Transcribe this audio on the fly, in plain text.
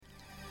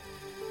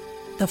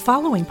The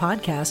following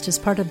podcast is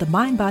part of the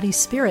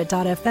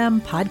MindBodySpirit.fm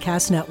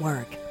podcast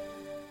network.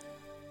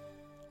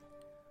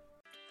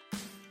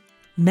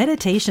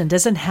 Meditation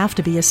doesn't have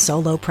to be a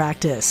solo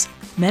practice.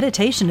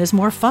 Meditation is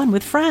more fun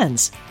with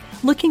friends.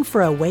 Looking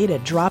for a way to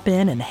drop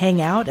in and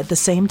hang out at the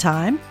same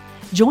time?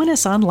 Join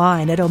us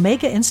online at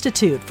Omega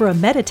Institute for a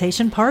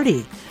meditation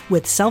party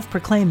with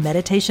self-proclaimed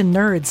meditation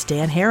nerds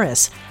Dan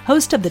Harris,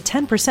 host of the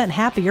 10%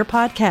 Happier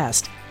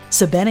podcast,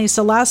 Sabene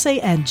Selassie,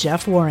 and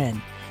Jeff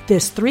Warren.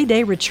 This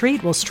 3-day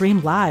retreat will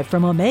stream live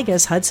from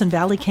Omega's Hudson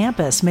Valley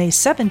campus May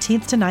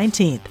 17th to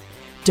 19th.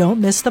 Don't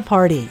miss the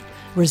party.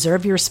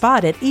 Reserve your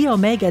spot at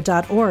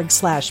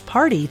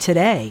eomega.org/party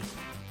today.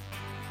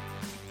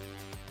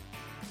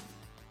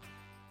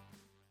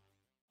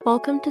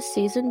 Welcome to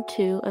Season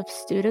 2 of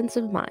Students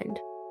of Mind,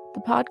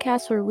 the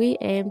podcast where we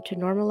aim to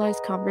normalize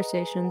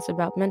conversations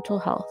about mental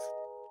health.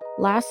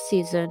 Last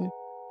season,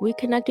 we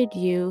connected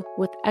you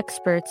with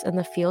experts in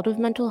the field of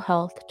mental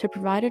health to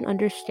provide an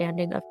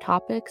understanding of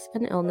topics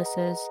and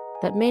illnesses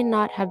that may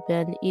not have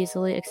been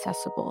easily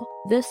accessible.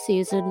 This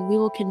season, we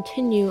will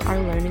continue our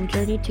learning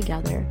journey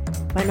together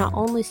by not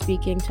only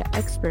speaking to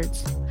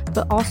experts,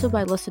 but also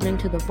by listening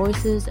to the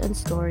voices and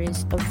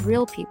stories of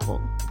real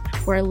people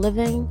who are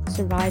living,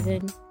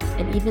 surviving,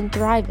 and even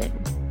thriving,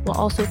 while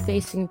also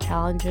facing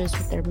challenges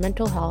with their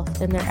mental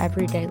health in their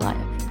everyday life.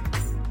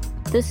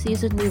 This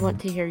season, we want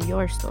to hear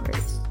your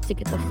stories to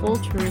get the full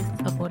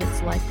truth of what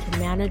it's like to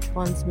manage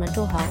one's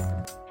mental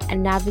health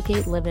and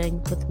navigate living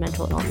with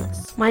mental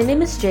illness. My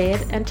name is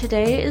Jade, and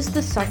today is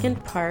the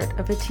second part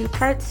of a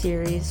 2-part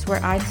series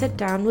where I sit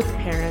down with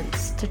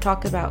parents to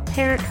talk about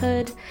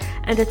parenthood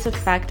and its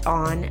effect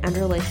on and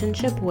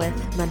relationship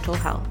with mental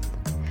health.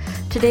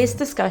 Today's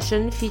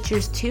discussion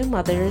features 2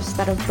 mothers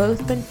that have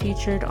both been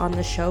featured on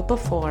the show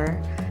before,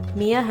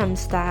 Mia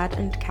Hemstad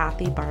and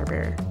Kathi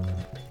Barber.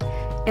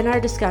 In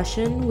our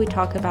discussion, we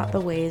talk about the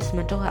ways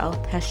mental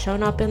health has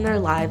shown up in their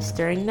lives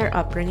during their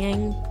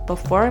upbringing,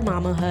 before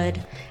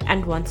mamahood,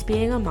 and once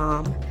being a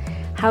mom,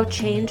 how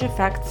change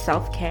affects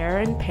self-care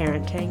and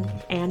parenting,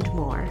 and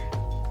more.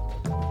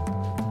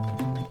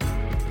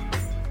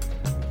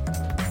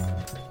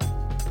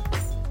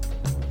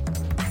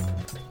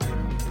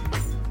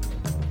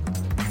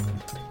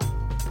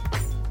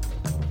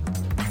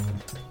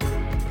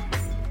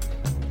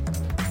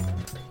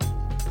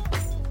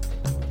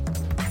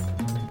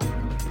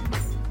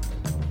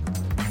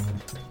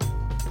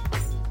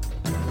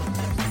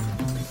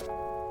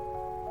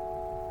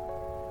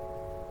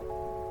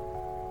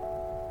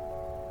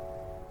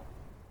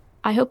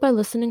 I hope by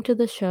listening to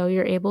the show,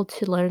 you're able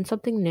to learn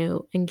something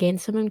new and gain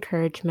some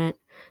encouragement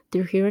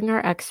through hearing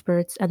our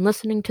experts and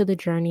listening to the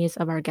journeys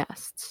of our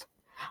guests.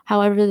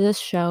 However, this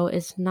show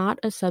is not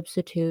a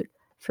substitute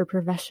for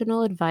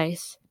professional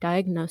advice,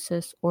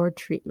 diagnosis, or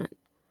treatment.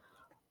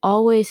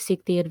 Always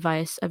seek the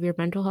advice of your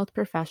mental health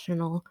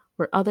professional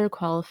or other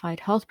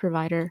qualified health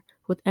provider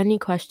with any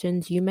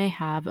questions you may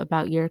have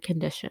about your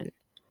condition.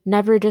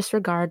 Never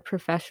disregard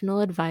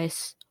professional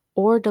advice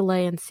or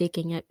delay in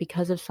seeking it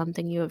because of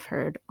something you have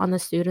heard on the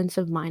Students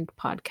of Mind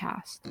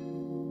podcast.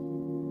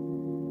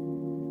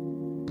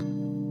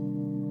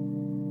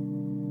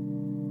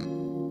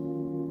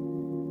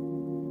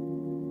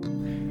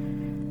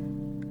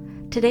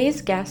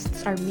 Today's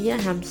guests are Mia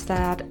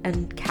Hemstad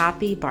and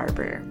Kathi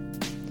Barber.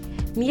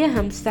 Mia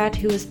Hemstad,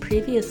 who was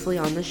previously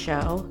on the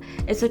show,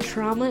 is a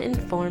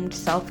trauma-informed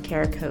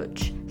self-care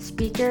coach,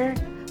 speaker,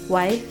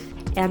 wife,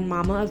 and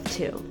mama of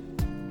 2.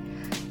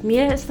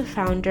 Mia is the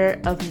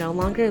founder of No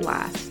Longer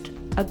Last,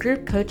 a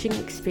group coaching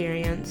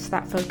experience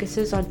that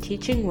focuses on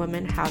teaching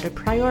women how to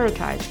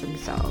prioritize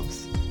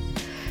themselves.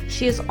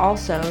 She is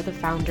also the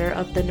founder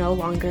of the No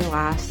Longer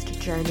Last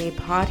Journey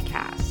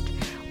podcast,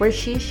 where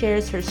she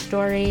shares her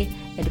story,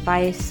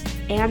 advice,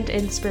 and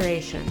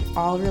inspiration,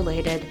 all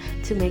related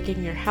to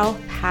making your health,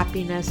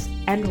 happiness,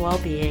 and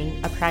well-being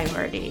a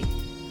priority.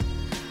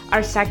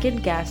 Our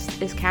second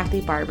guest is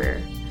Kathi Barber,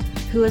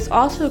 who has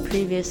also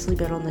previously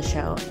been on the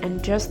show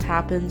and just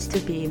happens to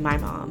be my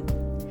mom.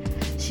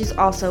 She's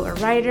also a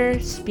writer,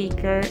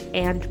 speaker,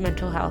 and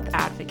mental health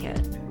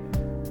advocate.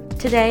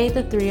 Today,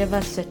 the 3 of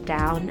us sit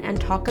down and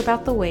talk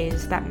about the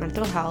ways that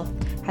mental health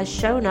has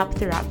shown up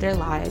throughout their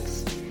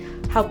lives,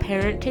 how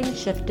parenting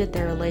shifted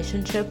their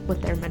relationship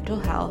with their mental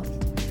health,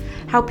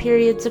 how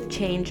periods of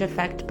change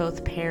affect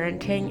both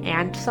parenting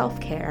and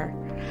self-care,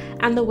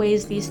 and the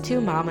ways these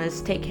 2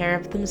 mamas take care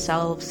of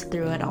themselves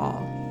through it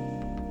all.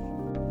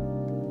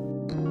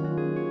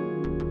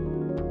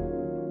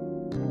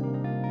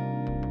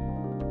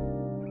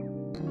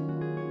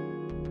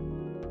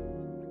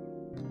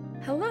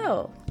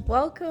 Hello,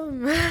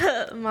 welcome,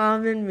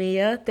 Mom and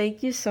Mia.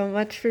 Thank you so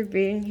much for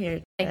being here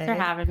today. Thanks for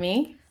having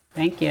me.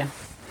 Thank you.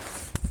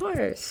 Of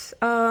course.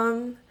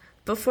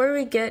 Before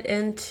we get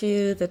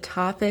into the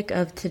topic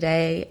of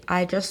today,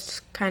 I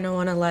just kind of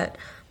want to let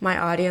my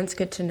audience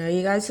get to know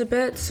you guys a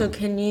bit. So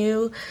can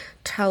you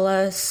tell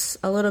us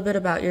a little bit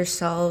about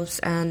yourselves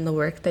and the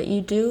work that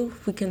you do?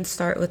 We can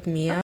start with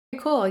Mia.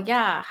 cool.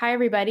 Yeah. Hi,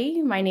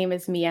 everybody. My name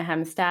is Mia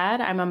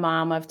Hemstad. I'm a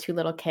mom of 2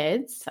 little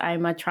kids.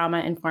 I'm a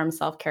trauma-informed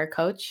self-care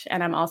coach,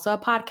 and I'm also a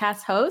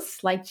podcast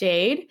host like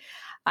Jade.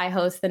 I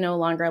host the No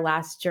Longer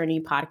Last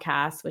Journey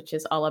podcast, which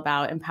is all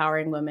about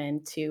empowering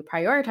women to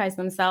prioritize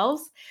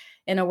themselves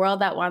in a world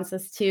that wants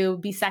us to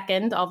be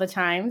second all the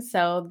time.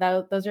 So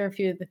those are a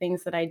few of the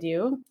things that I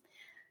do.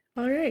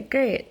 All right,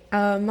 great.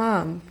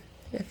 Mom,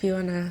 if you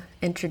want to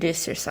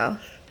introduce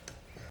yourself.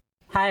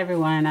 Hi,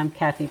 everyone. I'm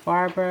Kathi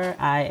Barber.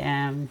 I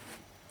am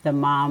the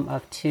mom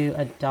of 2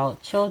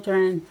 adult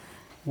children,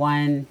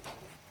 one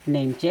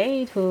named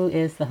Jade, who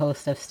is the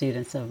host of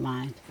Students of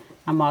Mind.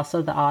 I'm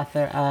also the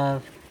author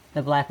of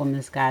The Black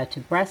Woman's Guide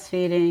to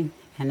Breastfeeding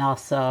and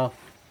also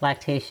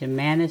Lactation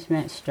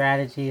Management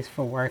Strategies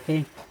for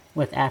Working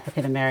with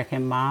African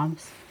American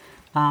Moms.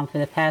 For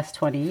the past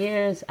 20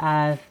 years,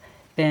 I've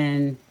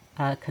been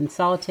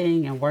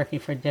consulting and working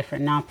for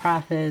different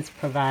nonprofits,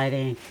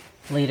 providing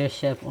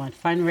leadership on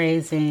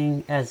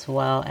fundraising as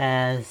well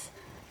as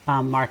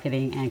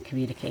marketing and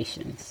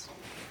communications.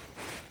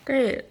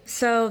 Great.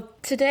 So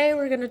today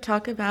we're going to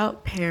talk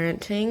about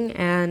parenting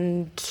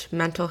and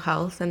mental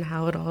health and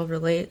how it all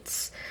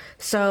relates.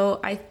 So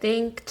I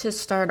think to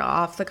start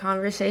off the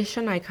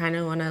conversation, I kind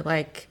of want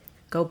to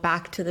go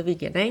back to the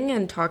beginning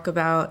and talk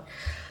about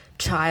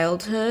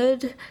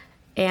childhood.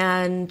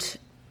 And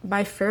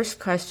my first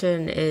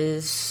question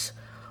is,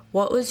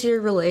 what was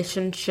your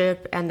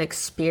relationship and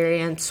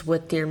experience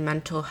with your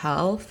mental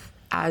health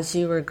as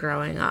you were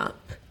growing up?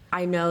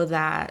 I know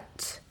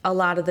that a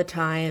lot of the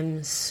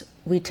times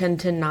we tend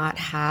to not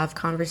have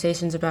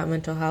conversations about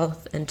mental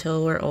health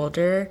until we're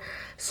older.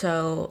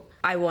 So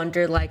I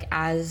wonder,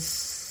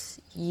 as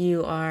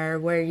you are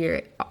where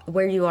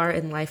you are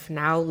in life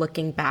now,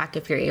 looking back,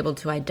 if you're able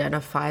to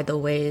identify the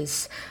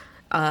ways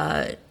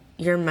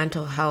your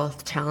mental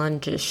health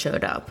challenges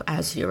showed up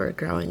as you were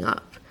growing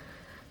up.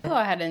 Go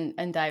ahead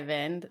and dive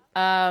in.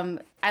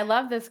 I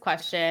love this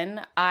question.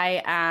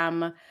 I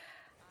am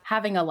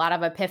having a lot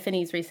of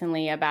epiphanies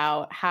recently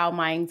about how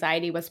my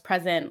anxiety was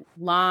present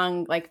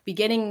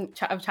beginning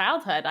of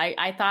childhood.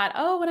 I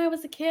thought, when I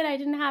was a kid, I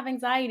didn't have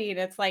anxiety. And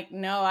it's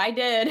no, I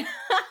did.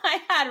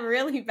 I had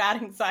really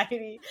bad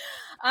anxiety.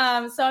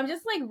 So I'm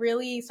just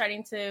really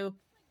starting to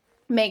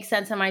make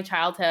sense of my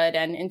childhood.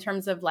 And in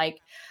terms of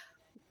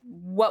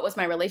what was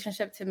my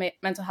relationship to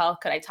mental health?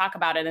 Could I talk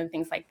about it and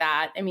things like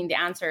that? I mean, the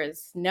answer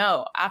is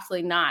no,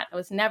 absolutely not. It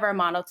was never a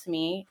model to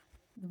me.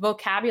 The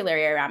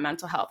vocabulary around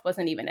mental health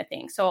wasn't even a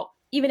thing. So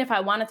even if I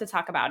wanted to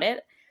talk about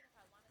it,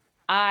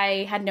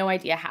 I had no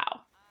idea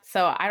how.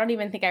 So I don't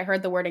even think I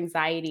heard the word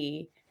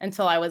anxiety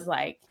until I was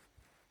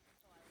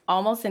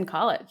almost in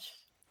college,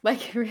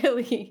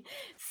 really.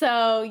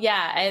 So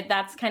yeah,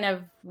 that's kind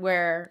of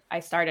where I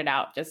started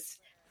out, just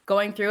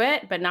going through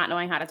it, but not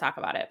knowing how to talk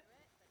about it.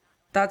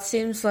 That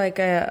seems like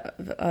a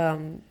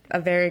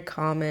very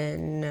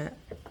common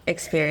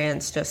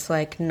experience, just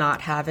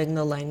not having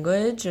the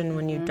language. And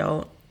when you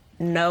don't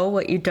know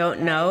what you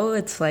don't know,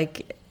 it's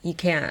you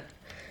can't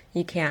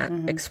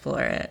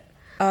explore it.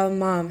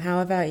 Mom,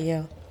 how about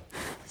you?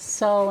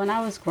 So when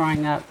I was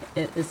growing up,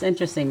 it's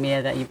interesting,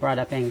 Mia, that you brought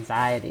up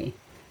anxiety.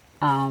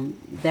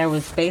 There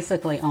was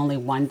basically only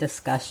one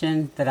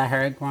discussion that I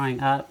heard growing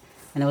up,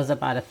 and it was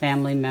about a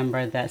family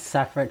member that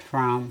suffered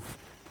from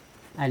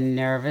a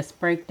nervous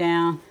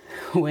breakdown,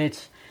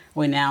 which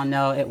we now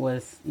know it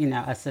was,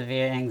 a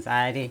severe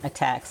anxiety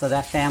attack. So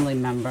that family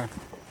member,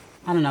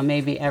 I don't know,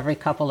 maybe every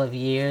couple of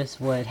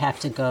years would have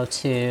to go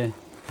to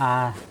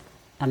a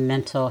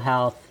mental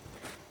health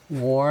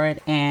ward.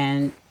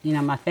 And,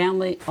 my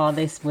family, all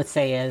they would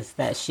say is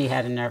that she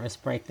had a nervous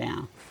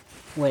breakdown,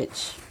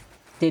 which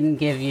didn't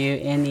give you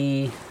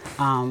any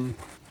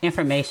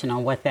information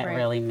on what that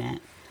really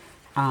meant.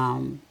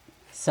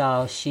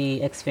 So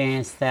she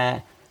experienced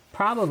that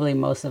probably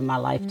most of my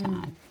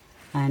lifetime,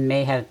 and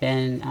may have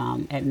been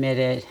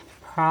admitted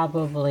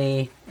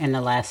probably in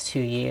the last 2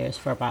 years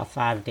for about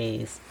 5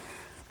 days.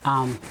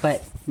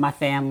 But my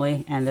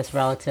family and this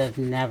relative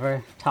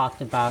never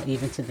talked about,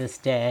 even to this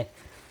day,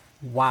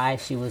 why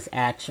she was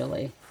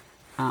actually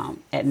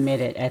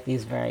admitted at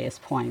these various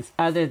points,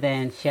 other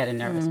than she had a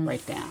nervous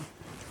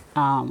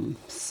breakdown.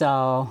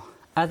 So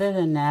other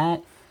than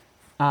that,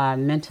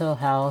 mental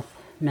health,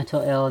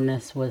 mental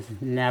illness was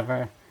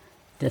never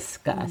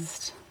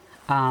discussed.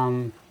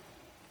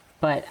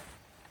 But,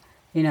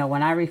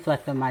 when I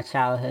reflect on my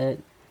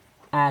childhood,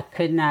 I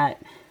could not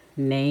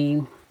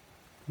name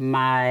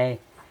my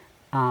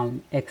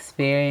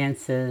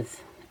experiences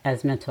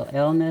as mental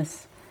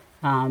illness.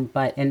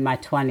 But in my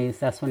 20s,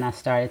 that's when I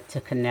started to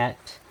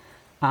connect.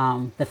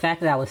 The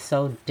fact that I was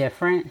so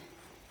different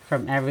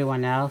from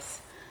everyone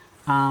else,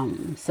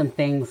 some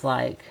things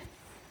like,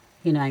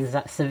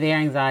 severe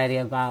anxiety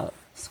about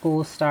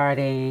school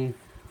starting,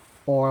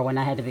 or when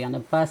I had to be on the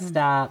bus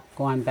stop,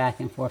 going back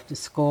and forth to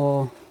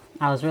school.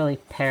 I was really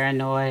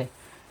paranoid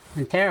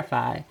and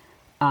terrified.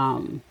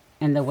 And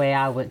the way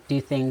I would do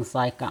things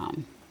like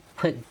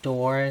put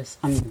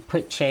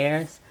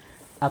chairs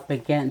up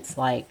against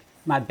my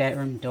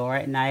bedroom door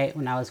at night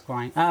when I was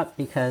growing up,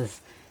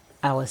 because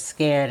I was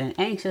scared and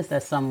anxious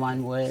that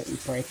someone would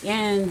break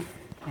in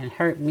and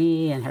hurt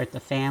me and hurt the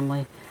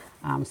family.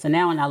 So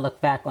now when I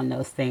look back on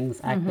those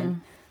things, I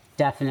can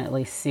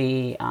definitely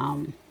see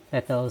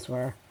that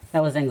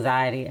was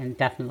anxiety and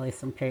definitely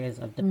some periods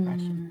of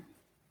depression.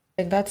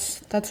 I think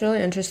that's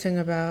really interesting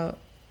about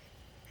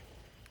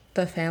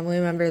the family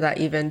member that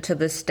even to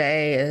this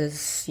day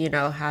is,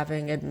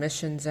 having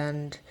admissions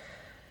and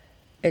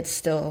it's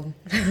still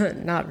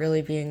not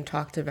really being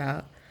talked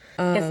about.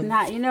 It's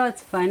not,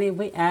 it's funny.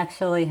 We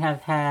actually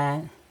have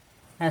had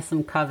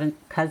some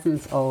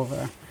cousins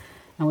over,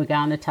 and we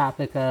got on the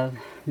topic of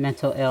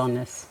mental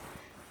illness.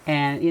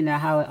 And you know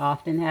how it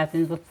often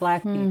happens with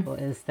Black people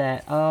is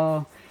that,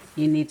 oh,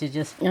 you need to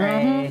just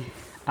pray.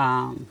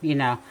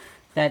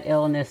 That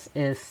illness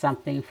is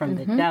something from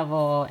the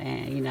devil,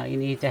 and you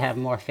need to have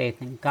more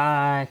faith in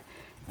God.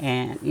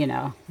 And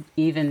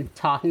even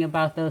talking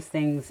about those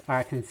things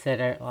are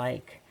considered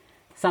like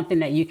something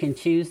that you can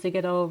choose to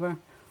get over,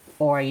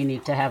 or you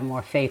need to have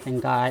more faith in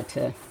God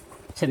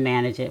to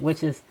manage it,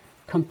 which is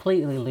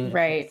completely ludicrous.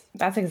 Right.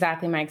 That's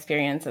exactly my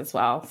experience as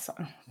well. So,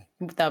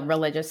 the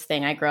religious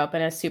thing. I grew up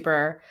in a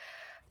super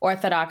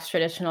Orthodox,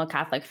 traditional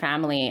Catholic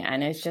family,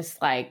 and it's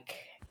just like,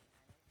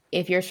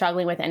 if you're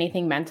struggling with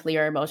anything mentally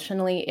or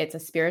emotionally, it's a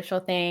spiritual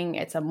thing.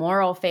 It's a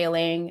moral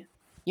failing.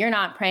 You're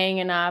not praying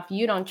enough.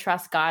 You don't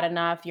trust God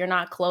enough. You're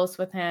not close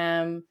with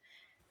him.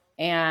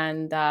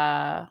 And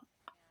I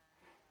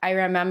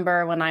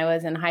remember when I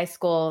was in high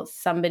school,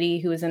 somebody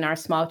who was in our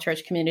small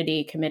church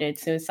community committed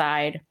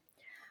suicide.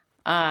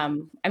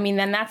 Then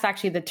that's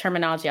actually the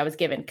terminology I was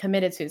given,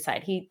 committed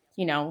suicide. He,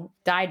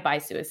 died by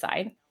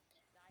suicide.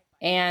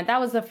 And that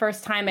was the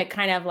first time it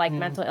kind of like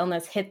mental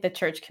illness hit the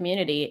church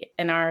community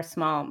in my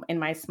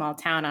small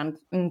town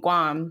in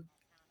Guam,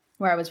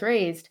 where I was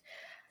raised.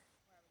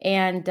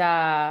 And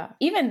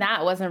even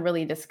that wasn't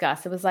really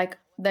discussed. It was like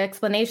the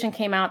explanation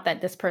came out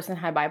that this person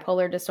had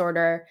bipolar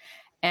disorder.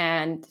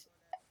 And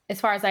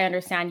as far as I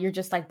understand, you're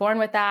just like born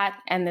with that.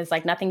 And there's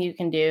like nothing you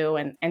can do.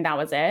 And that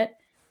was it.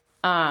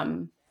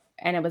 And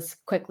it was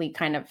quickly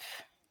kind of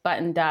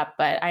buttoned up.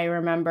 But I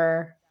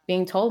remember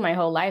being told my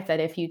whole life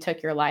that if you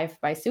took your life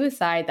by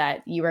suicide,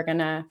 that you were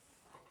gonna,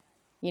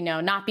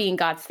 not be in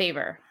God's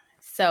favor.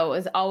 So it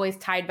was always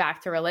tied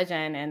back to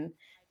religion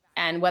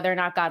and whether or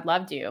not God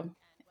loved you,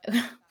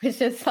 which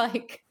is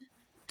like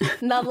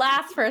the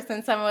last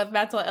person someone with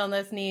mental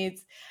illness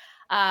needs.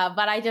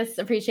 But I just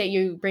appreciate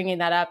you bringing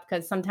that up,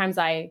 because sometimes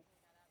I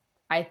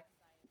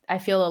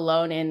feel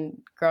alone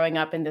in growing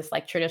up in this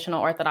like traditional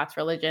Orthodox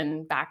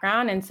religion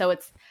background. And so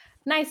it's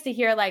nice to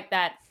hear like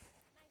that,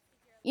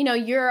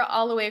 you're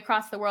all the way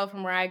across the world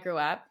from where I grew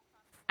up.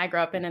 I grew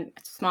up in a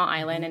small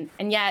island,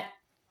 and yet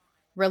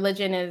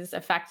religion is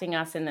affecting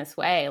us in this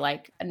way,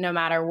 like no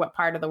matter what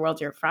part of the world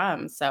you're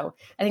from. So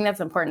I think that's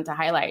important to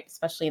highlight,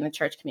 especially in the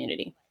church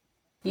community.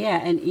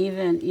 Yeah, and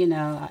even,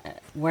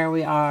 where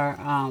we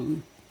are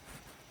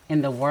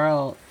in the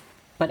world,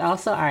 but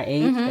also our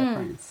age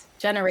difference.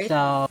 Generation.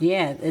 So,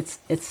 yeah, it's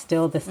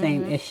still the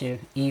same issue.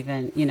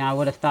 Even, I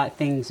would have thought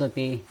things would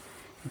be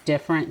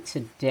different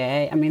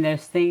today. I mean,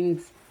 there's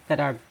things that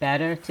are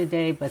better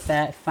today, but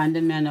that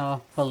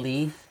fundamental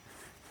belief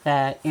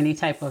that any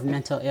type of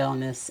mental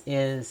illness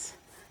is,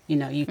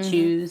 you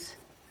choose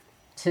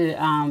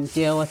to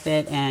deal with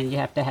it, and you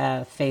have to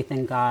have faith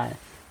in God,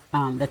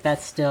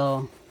 that's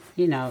still,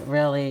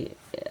 really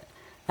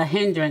a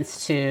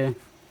hindrance to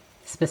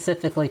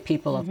specifically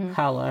people of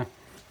color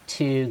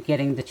to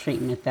getting the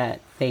treatment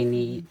that they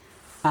need.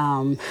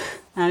 I'm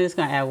just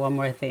going to add one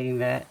more thing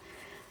that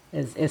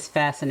is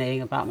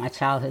fascinating about my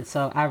childhood.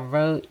 So I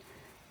wrote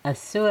a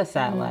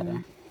suicide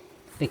letter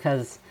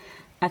because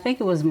I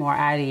think it was more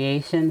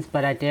ideations,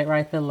 but I did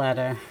write the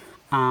letter,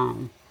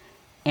 and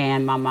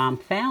my mom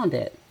found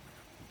it.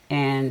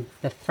 And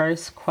the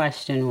first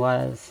question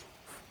was,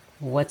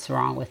 what's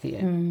wrong with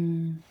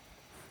you?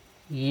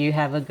 You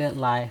have a good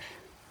life.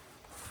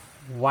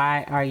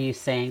 Why are you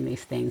saying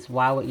these things?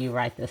 Why would you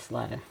write this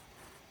letter?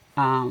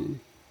 And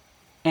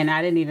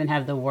I didn't even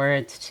have the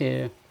words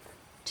to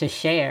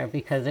share,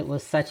 because it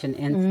was such an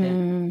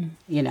instant,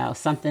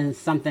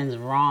 something's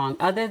wrong,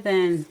 other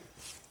than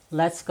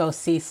let's go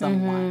see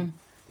someone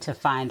to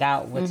find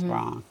out what's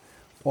wrong,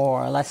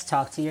 or let's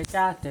talk to your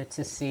doctor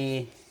to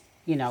see,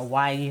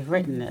 why you've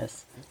written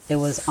this. It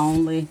was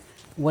only,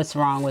 what's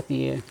wrong with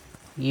you?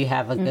 You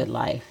have a good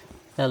life.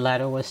 The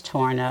letter was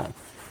torn up,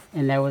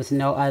 and there was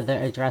no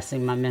other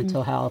addressing my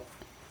mental health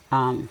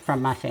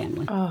from my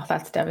family. Oh,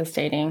 that's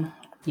devastating.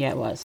 Yeah, it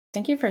was.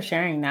 Thank you for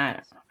sharing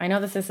that. I know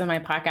this isn't my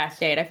podcast,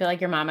 Jade. I feel like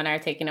your mom and I are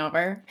taking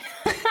over.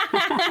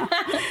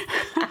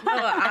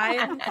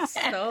 I'm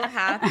so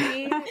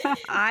happy.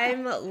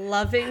 I'm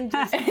loving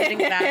just sitting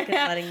back and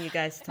letting you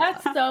guys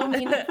talk. That's so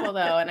meaningful,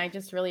 though. And I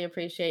just really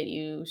appreciate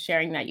you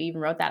sharing that. You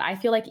even wrote that. I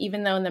feel like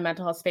even though in the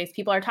mental health space,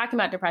 people are talking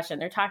about depression,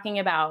 they're talking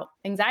about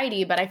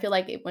anxiety, but I feel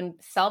like when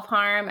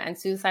self-harm and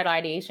suicidal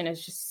ideation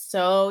is just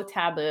so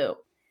taboo,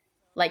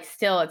 like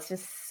still, it's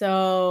just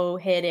so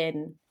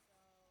hidden.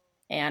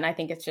 And I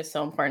think it's just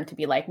so important to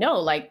be like, no,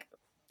 like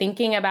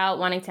thinking about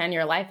wanting to end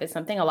your life is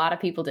something a lot of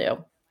people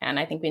do. And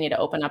I think we need to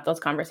open up those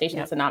conversations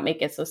Yep. and not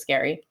make it so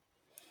scary.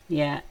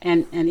 Yeah,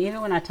 and even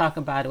when I talk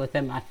about it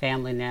within my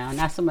family now,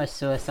 not so much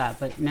suicide,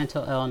 but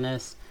mental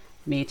illness,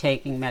 me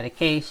taking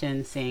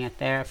medication, seeing a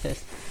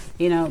therapist,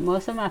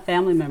 most of my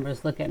family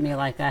members look at me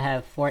like I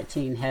have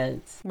 14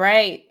 heads.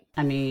 Right.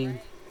 I mean,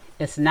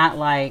 it's not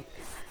like,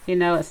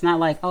 it's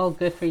not like, oh,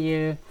 good for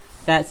you.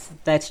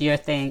 That's your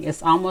thing.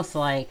 It's almost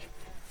like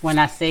when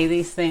I say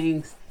these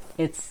things,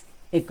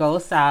 it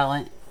goes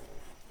silent.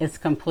 It's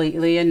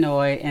completely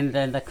annoyed, and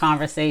then the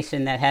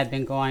conversation that had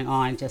been going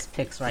on just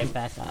picks right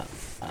back up.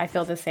 I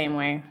feel the same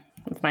way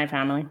with my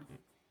family.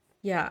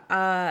 Yeah,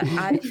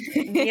 I'm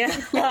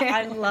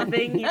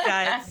loving you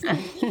guys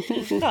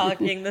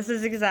talking. This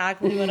is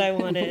exactly what I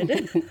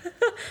wanted.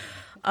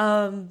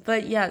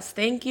 But yes,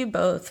 thank you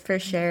both for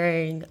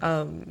sharing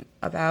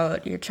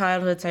about your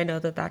childhoods. I know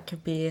that can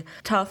be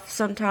tough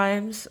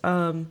sometimes,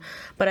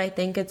 but I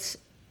think it's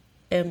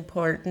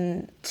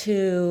important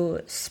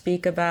to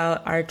speak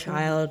about our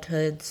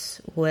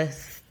childhoods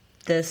with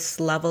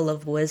this level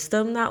of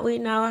wisdom that we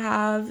now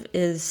have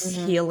is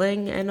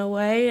healing in a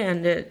way,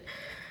 and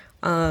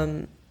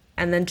and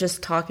then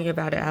just talking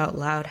about it out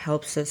loud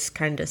helps us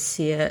kind of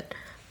see it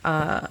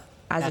as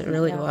it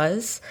really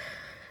was.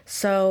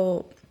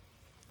 So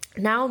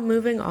now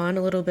moving on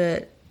a little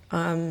bit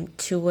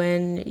to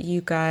when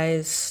you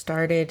guys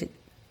started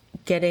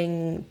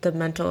getting the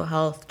mental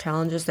health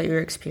challenges that you're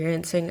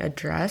experiencing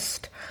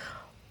addressed,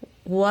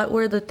 what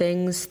were the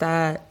things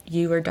that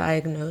you were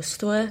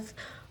diagnosed with,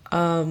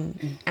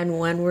 and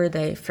when were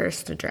they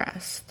first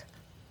addressed?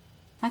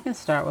 I can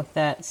start with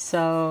that.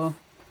 So,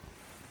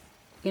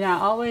 I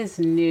always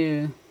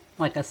knew,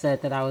 like I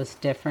said, that I was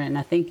different. And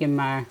I think in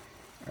my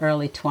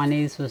early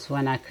 20s was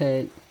when I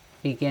could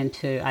begin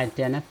to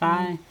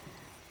identify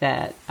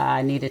that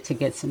I needed to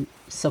get some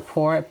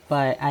support,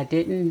 but I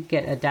didn't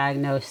get a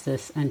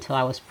diagnosis until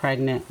I was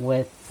pregnant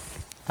with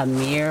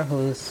Amir,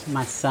 who's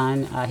my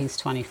son. He's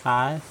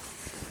 25.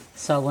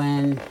 So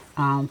when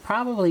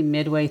probably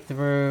midway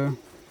through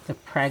the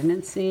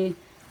pregnancy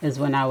is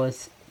when I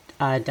was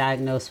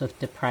diagnosed with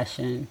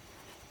depression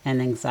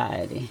and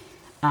anxiety.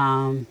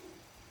 And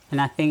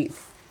I think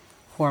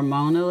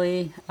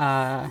hormonally,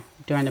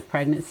 during the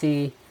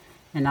pregnancy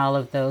and all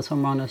of those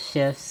hormonal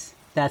shifts,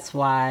 that's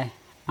why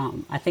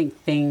I think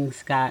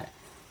things got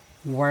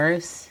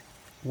worse,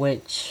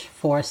 which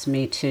forced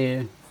me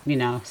to,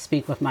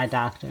 speak with my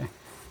doctor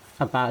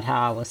about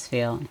how I was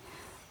feeling.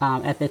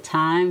 At the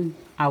time,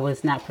 I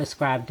was not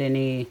prescribed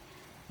any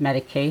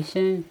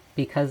medication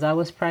because I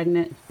was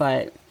pregnant,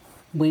 but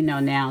we know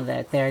now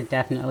that there are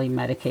definitely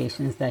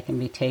medications that can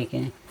be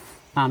taken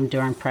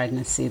during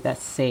pregnancy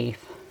that's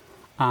safe.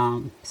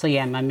 So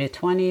yeah, in my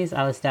mid-20s,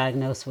 I was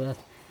diagnosed with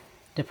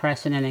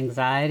depression and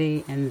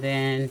anxiety, and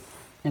then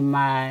in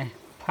my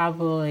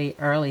probably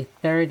early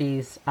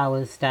 30s, I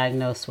was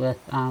diagnosed with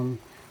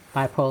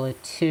bipolar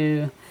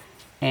 2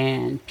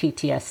 and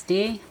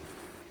PTSD.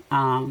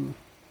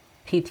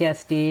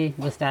 PTSD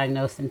was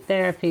diagnosed in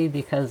therapy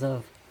because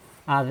of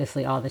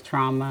obviously all the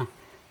trauma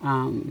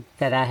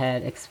that I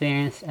had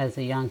experienced as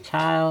a young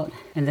child.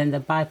 And then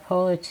the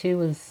bipolar 2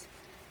 was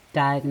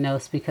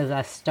diagnosed because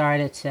I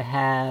started to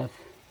have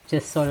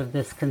just sort of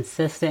this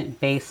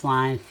consistent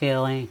baseline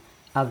feeling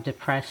of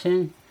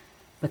depression.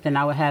 But then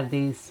I would have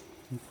these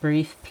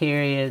brief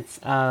periods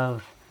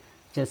of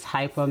just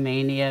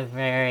hypomania,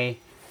 very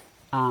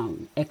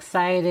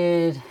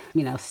excited,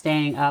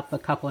 staying up a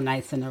couple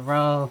nights in a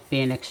row,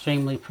 being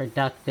extremely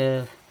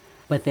productive.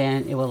 But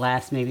then it would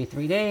last maybe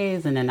 3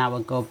 days, and then I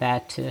would go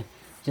back to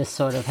just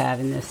sort of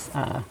having this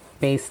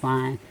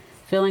baseline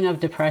feeling of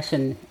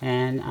depression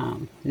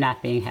and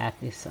not being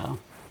happy. So,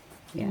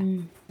 yeah.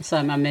 So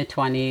in my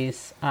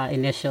mid-20s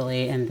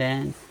initially, and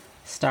then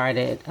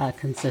started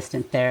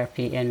consistent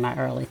therapy in my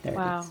early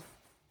 30s.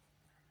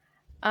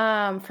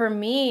 Wow. For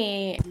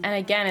me, and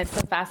again, it's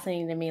so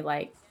fascinating to me,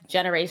 like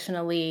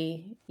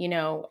generationally,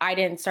 I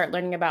didn't start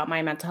learning about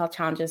my mental health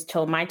challenges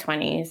till my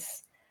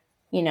 20s.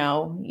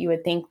 You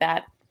would think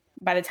that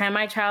by the time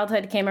my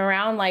childhood came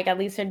around, like at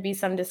least there'd be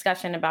some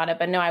discussion about it.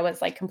 But no, I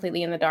was like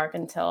completely in the dark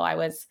until I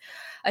was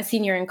a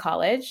senior in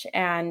college.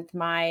 And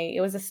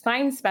it was a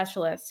spine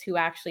specialist who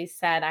actually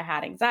said I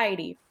had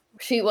anxiety.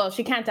 She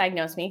can't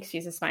diagnose me because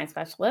she's a spine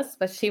specialist,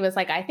 but she was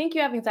like, I think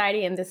you have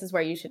anxiety and this is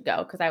where you should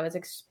go. Because I was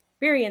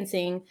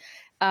experiencing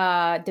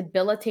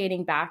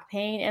debilitating back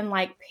pain and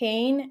like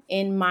pain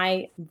in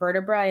my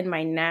vertebra in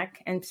my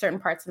neck and certain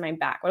parts of my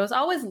back. But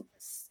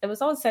it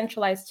was always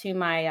centralized to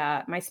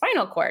my my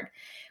spinal cord,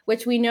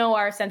 which we know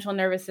our central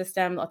nervous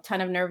system, a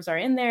ton of nerves are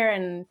in there,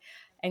 and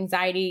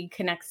anxiety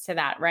connects to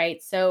that,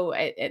 right? So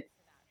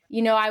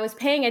I was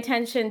paying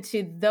attention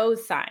to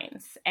those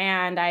signs,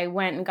 and I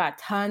went and got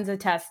tons of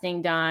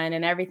testing done,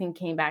 and everything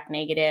came back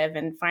negative.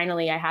 And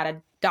finally, I had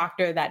a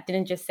doctor that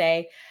didn't just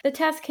say, the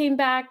test came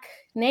back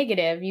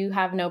negative, you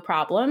have no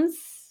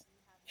problems.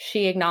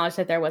 She acknowledged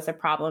that there was a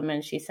problem,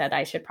 and she said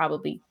I should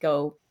probably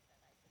go,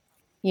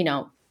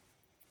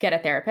 get a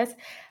therapist.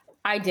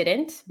 I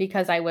didn't,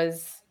 because I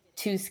was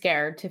too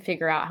scared to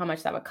figure out how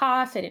much that would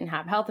cost. I didn't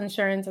have health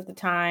insurance at the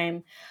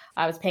time.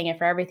 I was paying it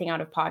for everything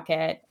out of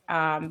pocket.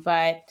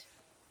 But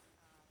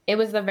it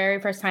was the very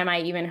first time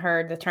I even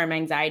heard the term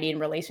anxiety in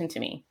relation to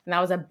me. And that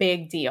was a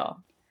big deal.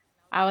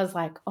 I was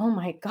like, oh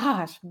my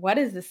gosh, what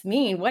does this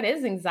mean? What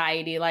is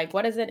anxiety? Like,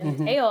 what does it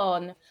entail?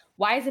 And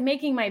why is it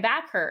making my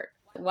back hurt?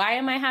 Why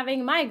am I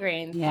having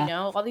migraines? Yeah. You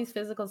know, all these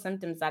physical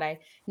symptoms that I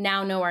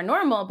now know are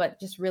normal, but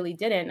just really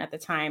didn't at the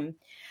time.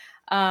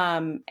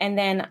 And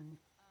then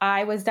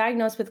I was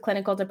diagnosed with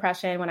clinical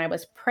depression when I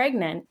was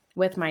pregnant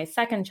with my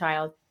second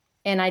child.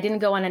 And I didn't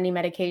go on any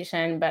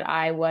medication, but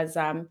I was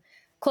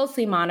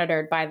closely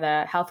monitored by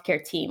the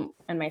healthcare team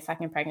in my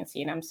second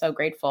pregnancy. And I'm so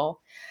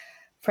grateful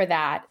for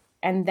that.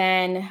 And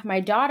then my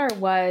daughter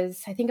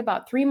was, I think,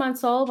 about 3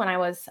 months old when I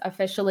was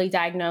officially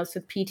diagnosed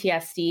with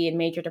PTSD and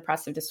major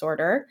depressive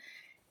disorder,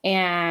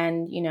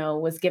 and, you know,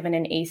 was given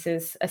an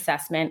ACEs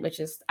assessment, which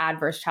is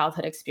adverse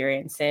childhood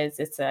experiences.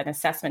 It's an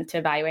assessment to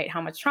evaluate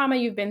how much trauma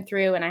you've been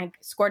through. And I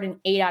scored an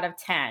 8 out of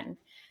 10.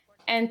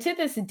 And to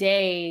this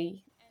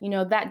day, you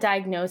know, that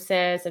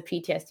diagnosis of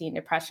PTSD and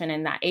depression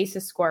and that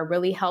ACEs score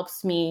really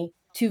helps me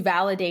to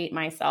validate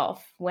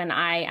myself when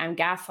I am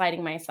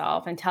gaslighting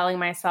myself and telling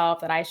myself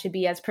that I should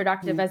be as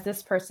productive as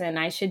this person.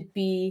 I should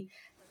be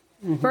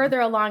further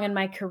along in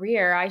my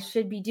career. I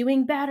should be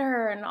doing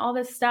better and all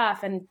this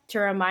stuff. And to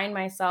remind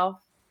myself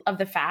of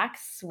the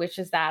facts, which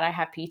is that I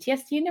have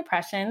PTSD and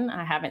depression.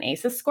 I have an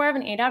ACEs score of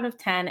an 8 out of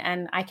 10,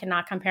 and I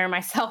cannot compare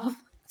myself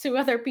to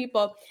other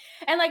people.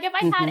 And like, if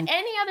I had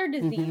any other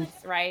disease,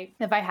 right?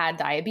 If I had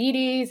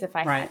diabetes, if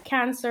I had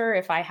cancer,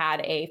 if I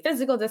had a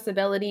physical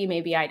disability,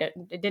 maybe I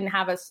didn't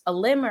have a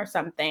limb or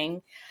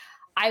something,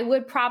 I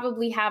would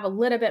probably have a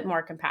little bit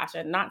more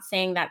compassion. Not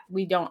saying that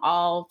we don't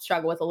all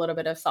struggle with a little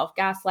bit of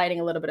self-gaslighting,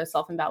 a little bit of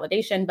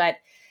self-invalidation, but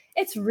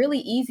it's really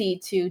easy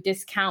to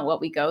discount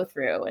what we go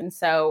through. And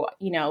so,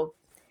 you know,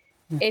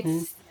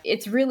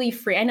 it's really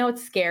free. I know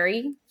it's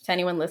scary to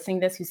anyone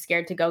listening to this who's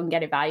scared to go and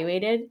get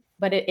evaluated,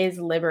 but it is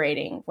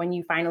liberating when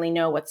you finally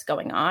know what's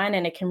going on,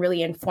 and it can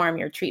really inform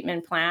your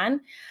treatment plan.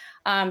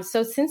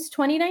 So since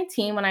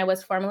 2019, when I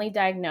was formally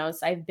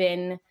diagnosed, I've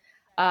been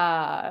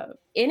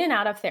in and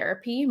out of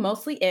therapy,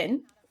 mostly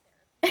in,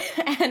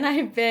 and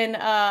I've been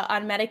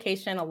on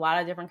medication, a lot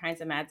of different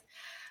kinds of meds,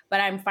 but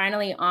I'm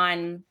finally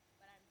on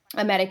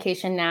a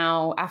medication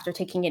now after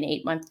taking an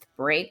 8-month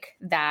break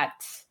that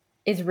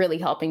is really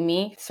helping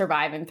me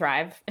survive and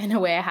thrive in a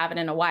way I haven't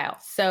in a while.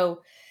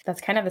 So that's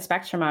kind of the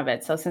spectrum of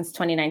it. So since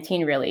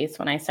 2019, really, is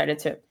when I started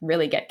to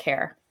really get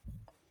care.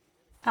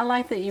 I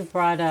like that you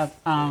brought up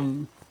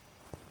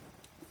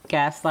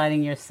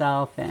gaslighting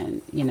yourself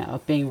and, you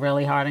know, being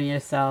really hard on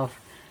yourself,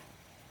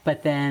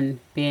 but then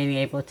being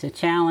able to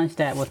challenge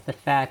that with the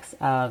facts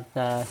of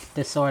the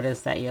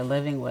disorders that you're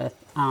living with.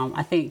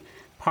 I think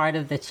part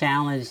of the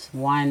challenge,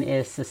 one,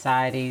 is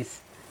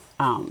society's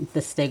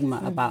the stigma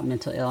about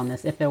mental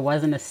illness. If there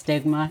wasn't a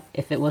stigma,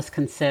 if it was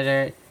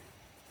considered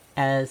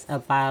as a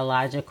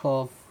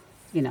biological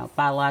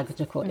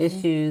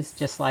issues,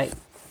 just like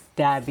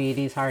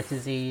diabetes, heart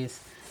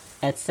disease,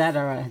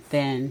 etc.,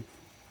 then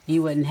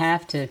you wouldn't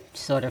have to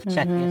sort of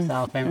check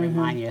yourself and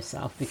remind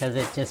yourself, because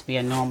it'd just be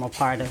a normal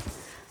part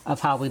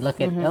of how we look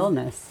at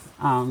illness,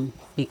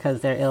 because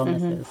they're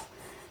illnesses.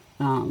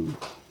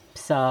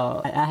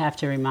 So I have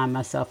to remind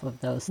myself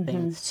of those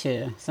things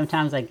too.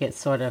 Sometimes I get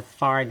sort of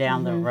far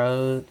down the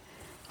road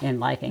in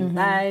like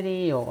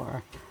anxiety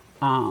or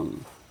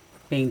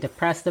being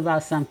depressed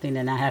about something,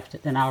 and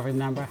then I'll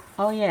remember,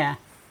 oh yeah,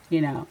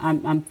 you know,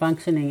 I'm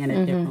functioning in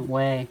a different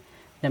way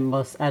than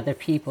most other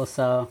people.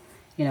 So,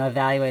 you know,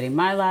 evaluating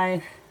my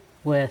life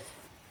with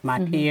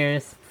my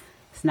peers,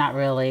 it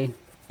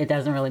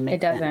doesn't really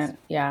make sense.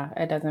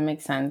 It doesn't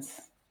make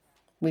sense.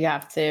 We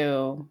have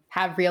to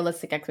have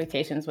realistic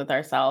expectations with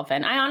ourselves.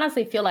 And I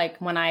honestly feel like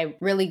when I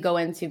really go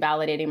into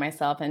validating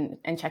myself and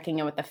checking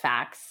in with the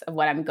facts of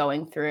what I'm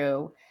going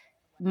through,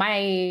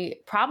 my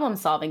problem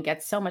solving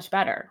gets so much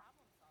better.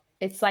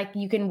 It's like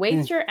you can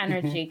waste your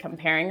energy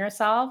comparing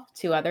yourself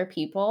to other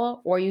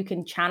people, or you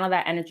can channel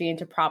that energy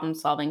into problem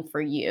solving for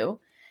you.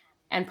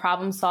 And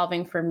problem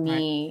solving for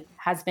me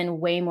has been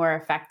way more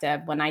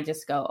effective when I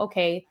just go,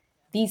 okay,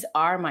 these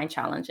are my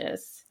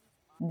challenges.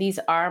 These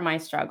are my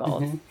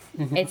struggles.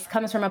 It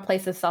comes from a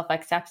place of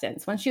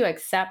self-acceptance. Once you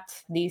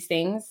accept these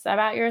things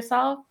about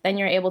yourself, then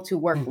you're able to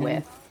work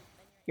with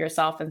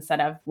yourself instead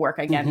of work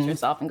against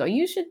yourself and go,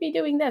 you should be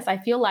doing this. I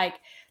feel like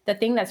the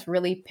thing that's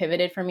really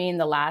pivoted for me in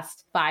the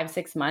last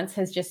 5-6 months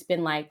has just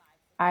been like,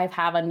 I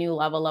have a new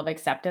level of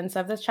acceptance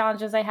of the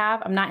challenges I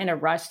have. I'm not in a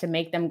rush to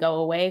make them go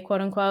away,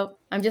 quote unquote.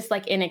 I'm just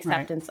like in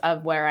acceptance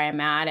of where I am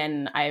at.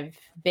 And I've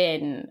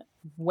been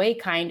way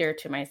kinder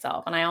to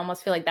myself. And I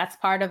almost feel like that's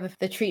part of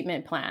the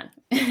treatment plan.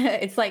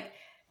 It's like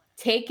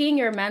taking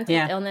your mental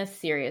illness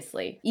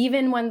seriously,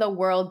 even when the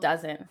world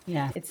doesn't.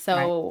 Yeah. It's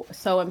so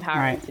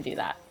empowering to do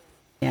that.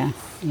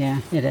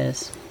 Yeah, it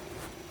is.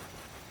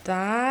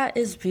 That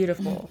is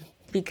beautiful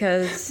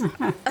because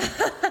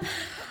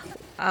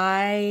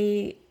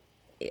I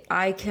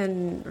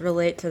can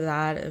relate to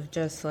that of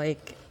just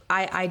like,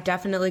 I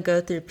definitely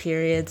go through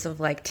periods of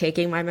like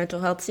taking my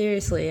mental health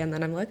seriously, and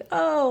then I'm like,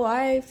 oh,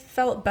 I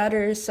felt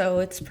better, so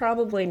it's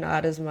probably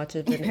not as much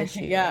of an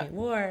issue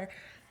anymore.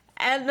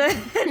 And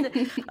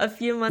then a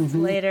few months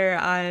later,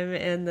 I'm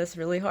in this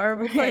really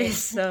horrible place.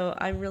 So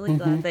I'm really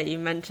glad that you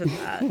mentioned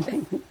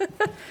that.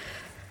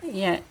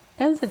 Yeah,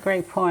 that's a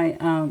great point.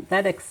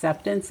 That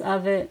acceptance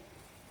of it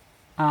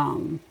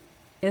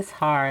is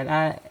hard.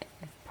 I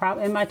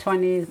probably in my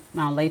 20s,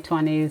 my late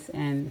 20s,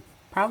 and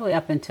probably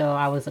up until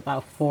I was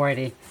about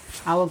 40,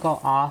 I would go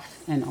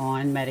off and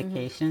on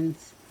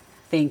medications,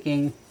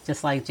 thinking,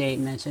 just like Jade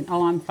mentioned,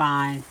 oh, I'm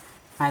fine.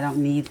 I don't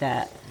need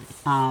that.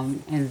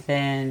 And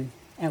then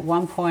at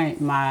one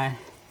point, my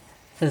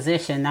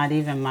physician, not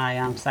even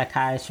my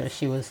psychiatrist,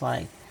 she was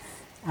like,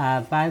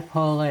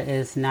 bipolar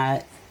is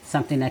not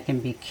something that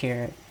can be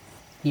cured.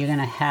 You're going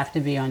to have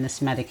to be on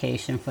this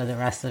medication for the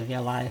rest of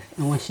your life.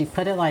 And when she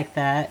put it like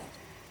that,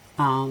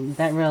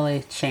 that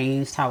really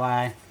changed how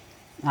I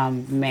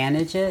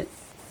manage it.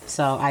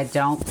 So I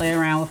don't play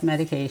around with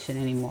medication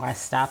anymore. I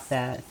stopped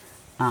that.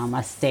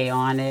 I stay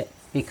on it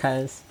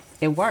because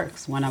it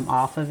works. When I'm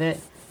off of it,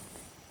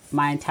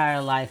 my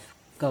entire life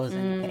goes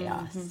into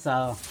chaos.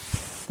 So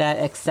that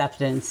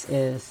acceptance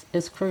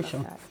is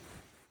crucial.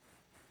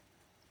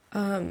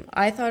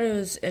 I thought it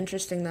was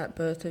interesting that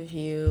both of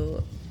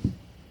you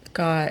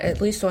got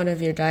at least one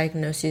of your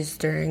diagnoses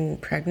during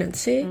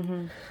pregnancy.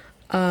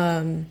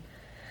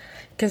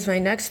 Because my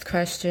next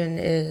question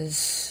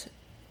is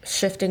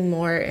shifting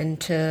more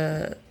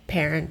into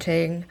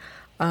parenting.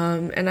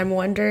 And I'm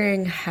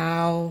wondering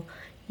how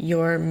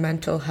your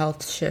mental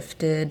health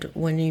shifted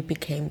when you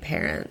became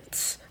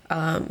parents.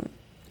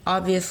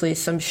 Obviously,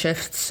 some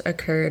shifts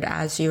occurred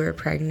as you were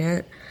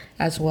pregnant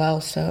as well.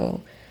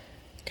 So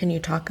can you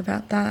talk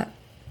about that?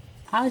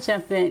 I'll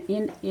jump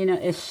in. You know,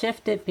 it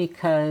shifted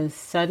because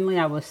suddenly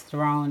I was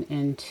thrown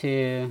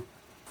into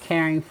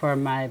caring for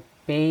my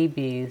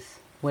babies,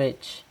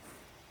 which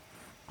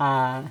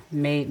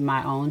made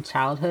my own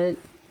childhood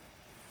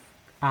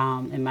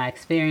and my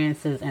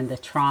experiences and the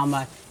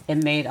trauma. It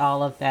made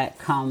all of that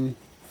come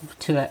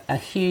to a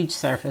huge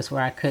surface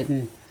where I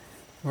couldn't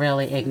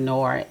really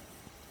ignore it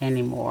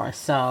anymore.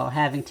 So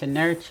having to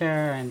nurture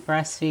and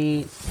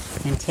breastfeed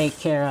and take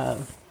care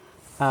of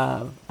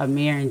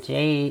Amir and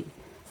Jade,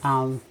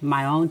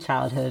 my own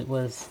childhood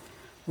was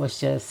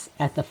just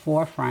at the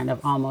forefront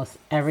of almost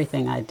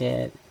everything I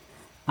did.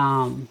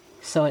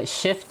 So it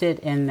shifted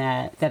in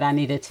that I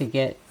needed to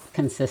get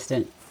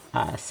consistent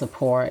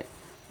support,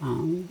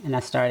 and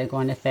I started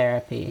going to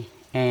therapy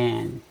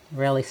and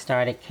really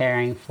started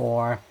caring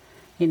for,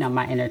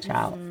 my inner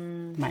child,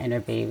 my inner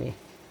baby,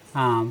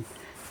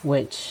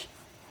 which,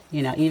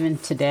 even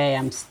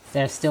today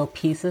there's still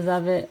pieces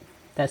of it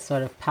that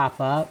sort of pop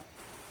up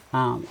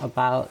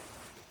about,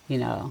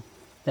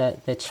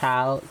 the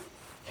child,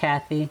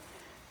 Kathi.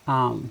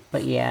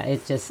 But yeah,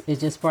 it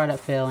just brought up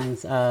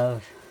feelings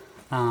of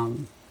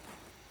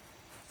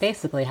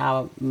basically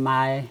how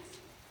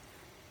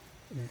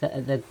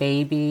the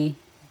baby,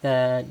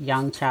 the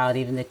young child,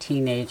 even the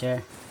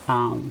teenager,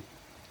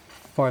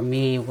 for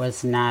me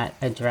was not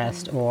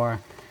addressed or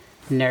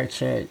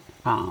nurtured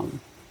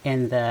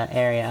in the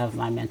area of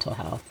my mental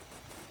health.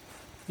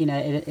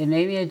 It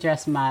made me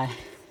address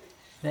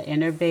the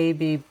inner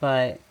baby,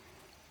 but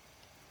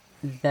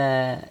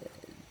the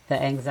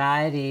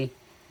anxiety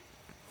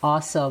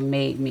also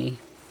made me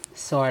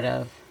sort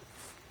of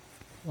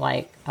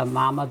like a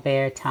mama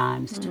bear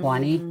times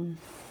 20.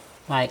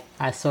 Like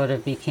I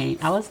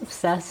was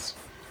obsessed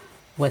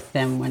with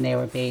them when they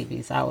were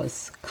babies. I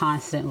was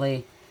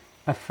constantly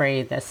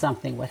afraid that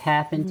something would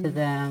happen to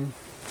them.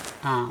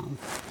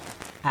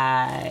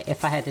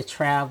 If I had to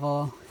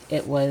travel,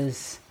 it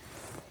was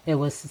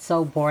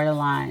so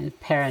borderline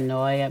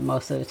paranoia.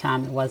 Most of the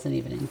time it wasn't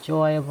even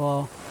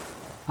enjoyable.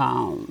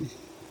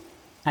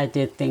 I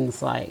did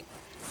things like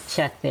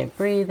check their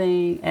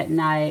breathing at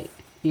night,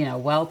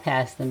 well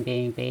past them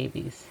being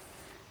babies.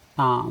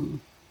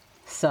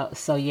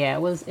 So yeah,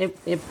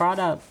 it brought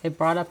up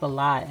a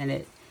lot,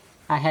 and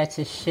I had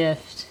to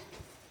shift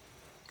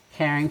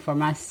caring for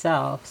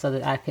myself so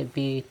that I could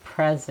be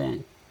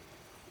present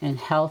and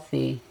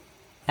healthy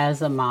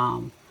as a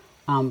mom,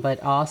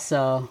 but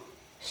also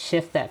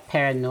shift that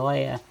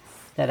paranoia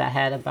that I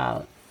had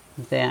about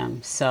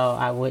them so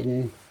I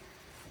wouldn't,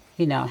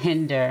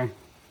 hinder,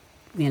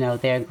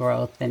 their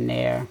growth and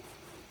their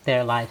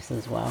lives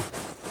as well.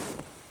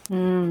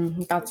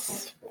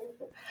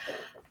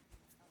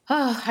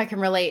 I can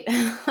relate.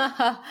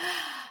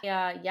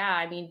 Yeah.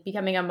 I mean,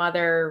 becoming a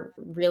mother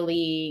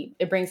really,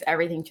 it brings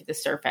everything to the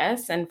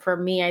surface. And for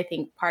me, I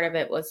think part of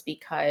it was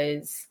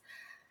because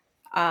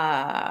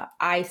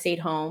I stayed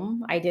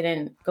home. I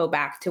didn't go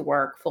back to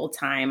work full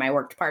time. I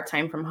worked part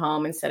time from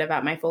home instead of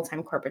at my full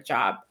time corporate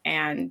job.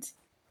 And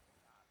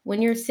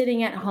when you're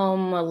sitting at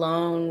home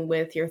alone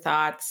with your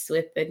thoughts,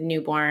 with the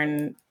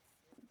newborn,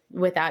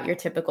 without your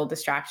typical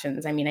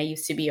distractions. I mean, I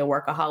used to be a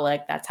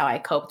workaholic. That's how I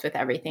coped with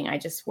everything. I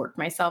just worked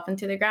myself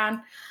into the ground.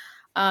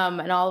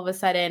 And all of a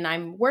sudden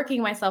I'm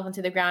working myself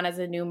into the ground as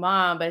a new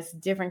mom, but it's a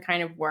different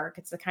kind of work.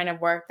 It's the kind of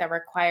work that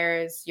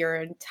requires your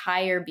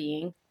entire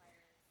being.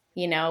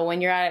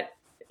 When you're at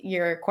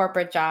your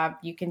corporate job,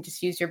 you can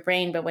just use your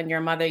brain, but when you're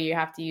a mother, you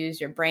have to use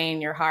your brain,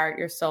 your heart,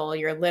 your soul,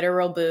 your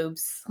literal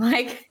boobs,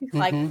 like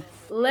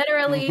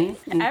literally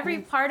every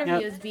part of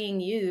you is being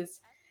used.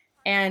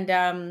 And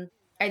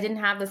I didn't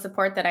have the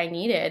support that I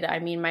needed. I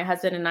mean, my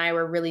husband and I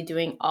were really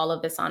doing all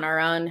of this on our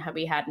own.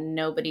 We had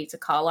nobody to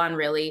call on,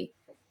 really.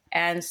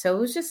 And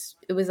so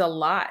it was a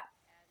lot.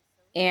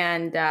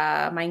 And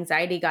my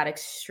anxiety got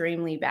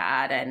extremely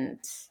bad, and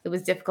it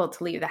was difficult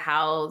to leave the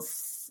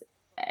house.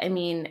 I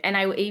mean, and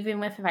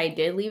even if I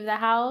did leave the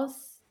house,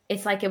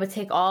 it's like it would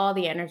take all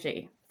the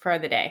energy for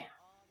the day.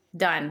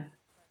 Done.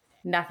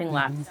 Nothing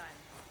left.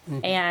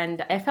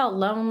 And I felt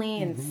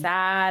lonely and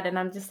sad. And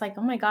I'm just like,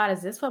 oh my God,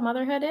 is this what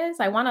motherhood is?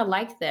 I want to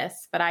like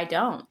this, but I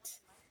don't.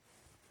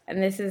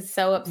 And this is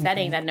so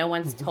upsetting that no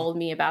one's told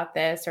me about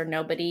this, or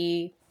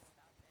nobody.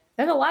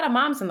 There's a lot of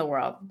moms in the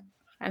world.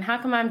 And how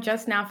come I'm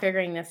just now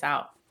figuring this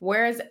out?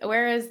 Where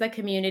is the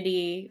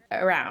community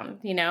around,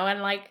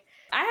 And like,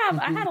 I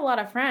had a lot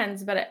of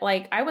friends, but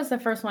like I was the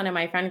first one in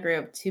my friend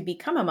group to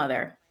become a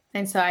mother.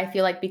 And so I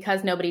feel like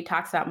because nobody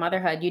talks about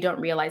motherhood, you don't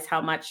realize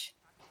how much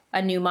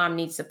a new mom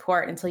needs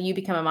support until you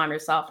become a mom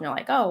yourself. And you're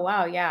like, oh,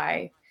 wow, yeah,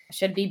 I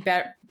should be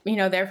better,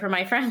 there for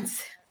my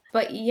friends.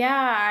 But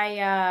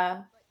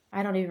yeah,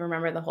 I don't even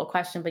remember the whole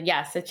question, but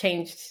yes, it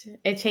changed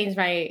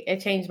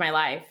my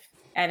life.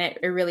 And it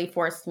really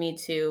forced me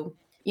to,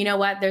 you know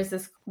what, there's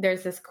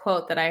this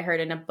quote that I heard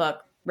in a book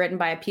written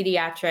by a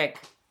pediatric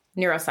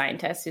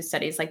neuroscientist who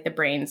studies like the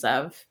brains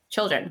of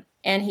children.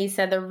 And he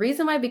said, the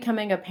reason why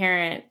becoming a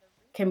parent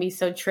can be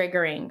so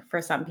triggering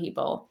for some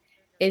people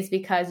is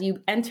because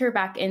you enter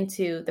back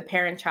into the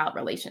parent-child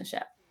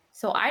relationship.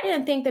 So I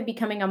didn't think that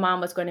becoming a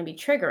mom was going to be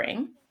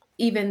triggering,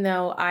 even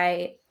though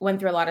I went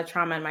through a lot of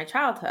trauma in my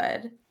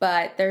childhood.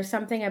 But there's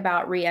something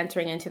about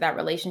re-entering into that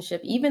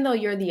relationship, even though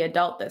you're the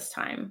adult this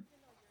time.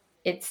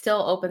 It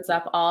still opens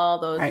up all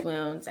those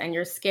wounds, and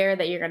you're scared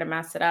that you're going to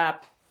mess it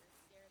up.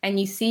 And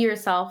you see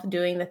yourself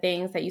doing the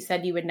things that you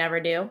said you would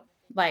never do.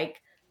 Like,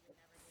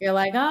 you're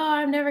like, oh,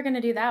 I'm never going to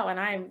do that when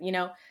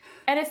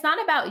and it's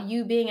not about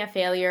you being a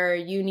failure,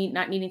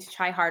 not needing to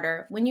try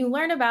harder. When you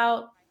learn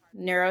about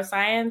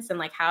neuroscience and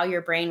like how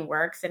your brain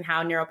works and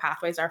how neural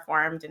pathways are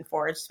formed and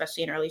forged,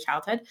 especially in early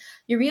childhood,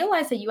 you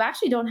realize that you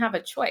actually don't have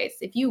a choice.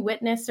 If you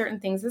witness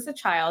certain things as a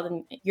child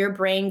and your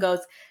brain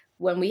goes,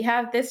 when we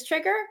have this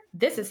trigger,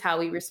 this is how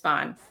we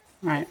respond.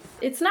 Right.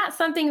 It's not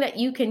something that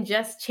you can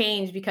just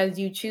change because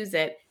you choose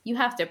it. You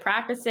have to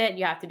practice it.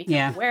 You have to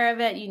become aware of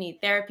it. You need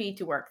therapy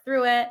to work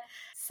through it.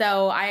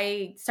 So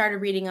I started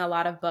reading a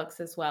lot of books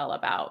as well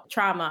about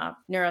trauma,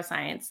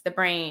 neuroscience, the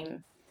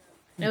brain.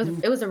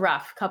 It was a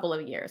rough couple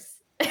of years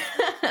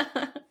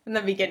in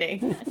the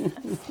beginning.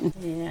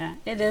 Yeah,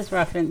 it is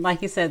rough. And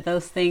like you said,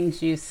 those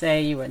things you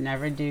say you would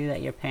never do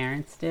that your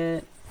parents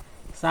did.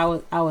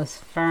 So I was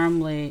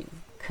firmly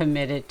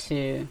committed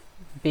to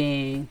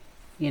being,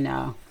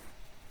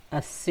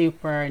 a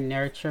super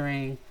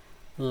nurturing,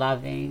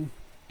 loving,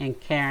 and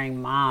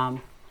caring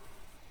mom,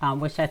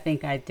 which I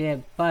think I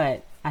did.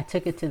 But I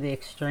took it to the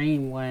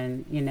extreme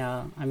when,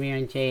 Amir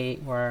and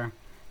Jade were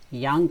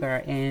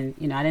younger, and,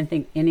 I didn't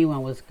think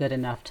anyone was good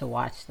enough to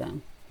watch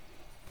them.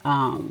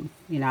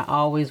 I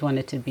always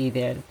wanted to be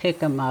there to pick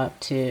them up,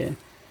 to,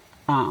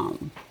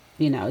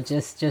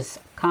 just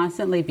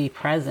constantly be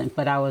present.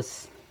 But I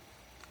was,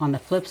 on the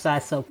flip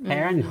side, so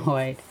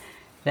paranoid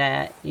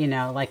that,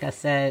 like I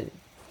said,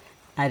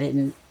 I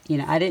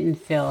didn't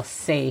feel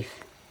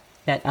safe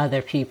that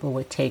other people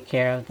would take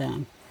care of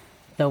them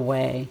the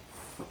way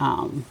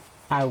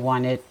I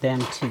wanted them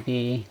to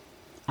be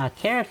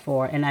cared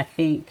for. And I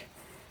think,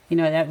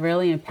 that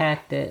really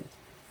impacted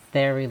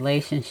their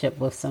relationship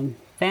with some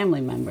family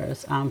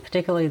members,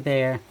 particularly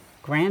their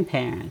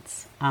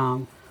grandparents,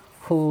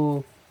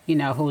 who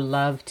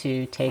love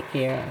to take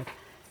care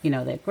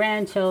of, their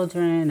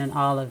grandchildren and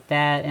all of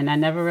that. And I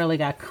never really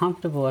got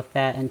comfortable with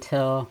that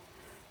until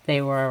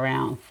they were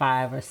around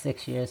 5 or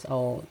 6 years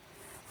old.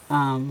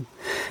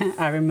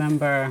 I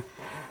remember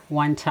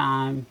one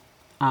time,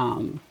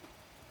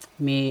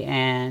 me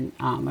and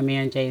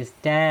Amir and Jay's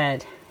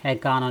dad had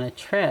gone on a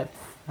trip.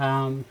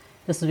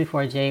 This was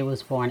before Jay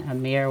was born.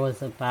 Amir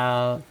was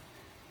about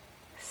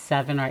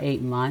 7 or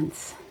 8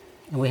 months,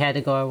 and we had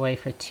to go away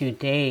for 2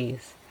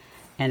 days.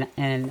 And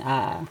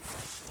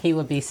he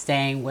would be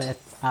staying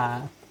with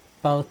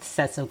both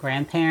sets of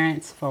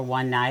grandparents for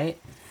one night.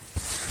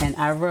 And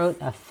I wrote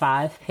a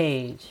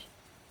 5-page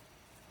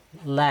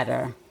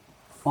letter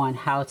on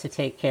how to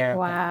take care of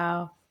them.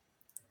 Wow.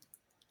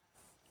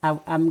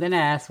 I'm gonna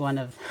ask one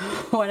of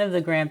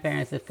the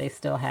grandparents if they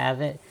still have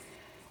it.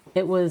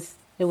 It was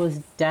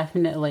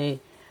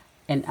definitely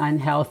an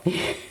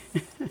unhealthy.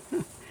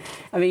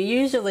 I mean,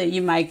 usually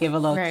you might give a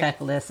little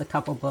checklist, a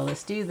couple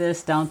bullets. Do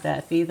this, don't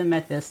that. Feed them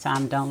at this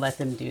time. Don't let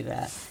them do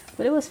that.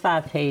 But it was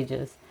 5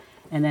 pages,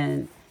 and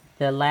then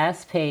the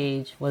last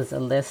page was a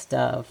list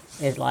of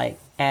like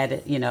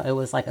added, it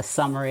was like a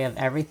summary of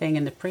everything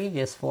in the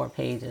previous 4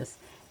 pages.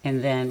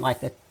 And then like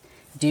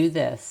do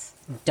this,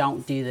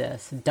 don't do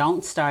this,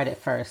 don't start at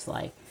first,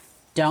 like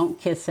don't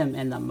kiss him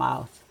in the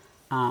mouth.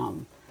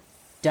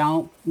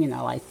 Don't,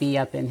 like be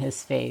up in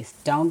his face.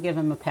 Don't give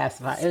him a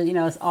pacifier.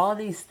 It's all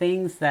these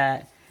things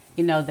that,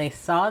 they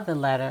saw the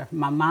letter.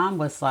 My mom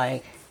was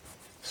like,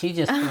 she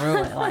just threw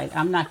it. Like,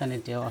 I'm not going to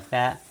deal with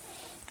that.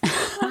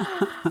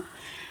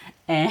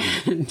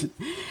 And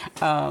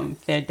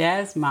their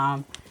dad's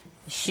mom,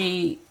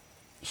 she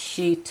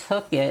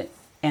took it,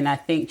 and I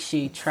think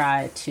she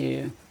tried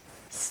to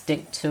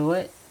stick to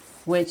it,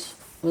 which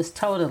was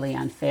totally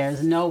unfair.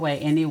 There's no way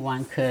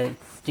anyone could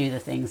do the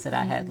things that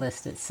I had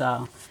listed.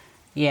 So,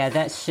 yeah,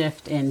 that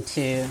shift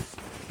into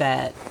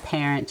that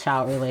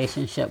parent-child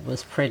relationship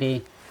was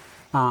pretty,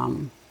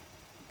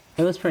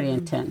 it was pretty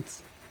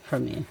intense for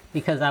me,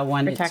 because I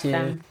wanted Protect to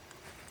them.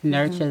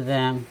 nurture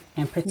them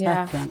and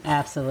protect them.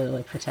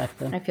 Absolutely protect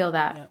them. I feel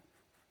that. Yep.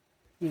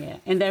 Yeah,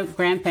 and their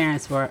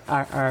grandparents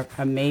are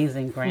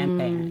amazing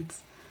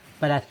grandparents.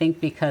 But I think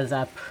because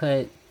I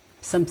put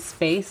some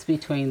space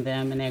between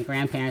them and their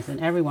grandparents and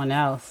everyone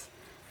else,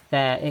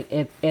 that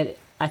it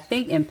I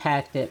think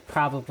impacted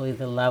probably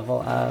the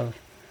level of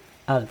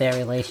their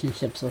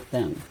relationships with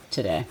them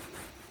today.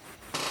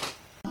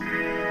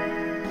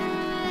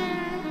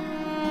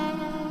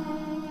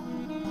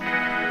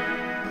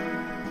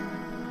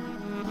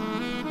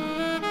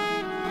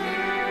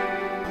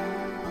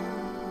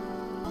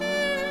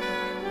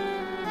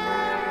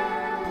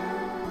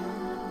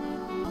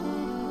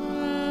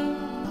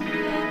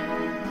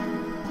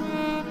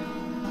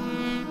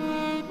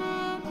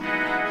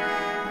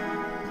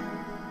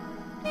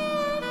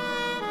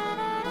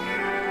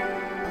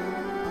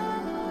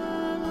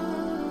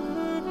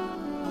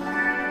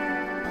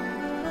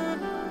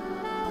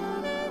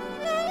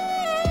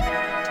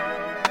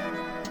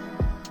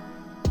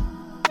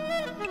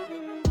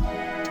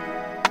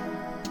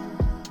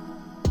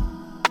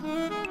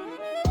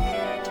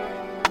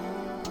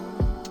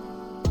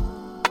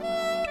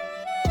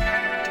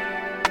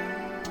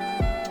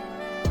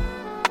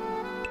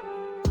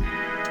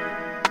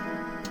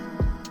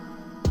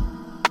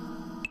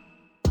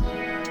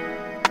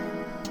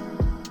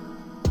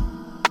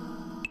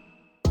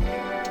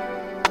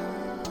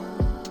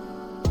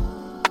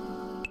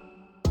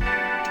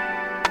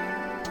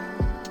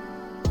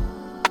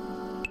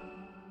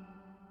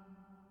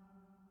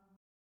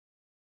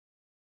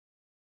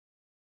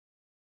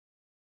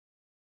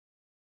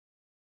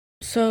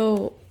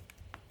 So,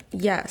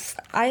 yes,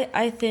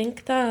 I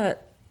think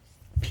that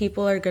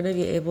people are going to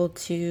be able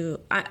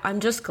to. I'm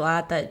just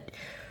glad that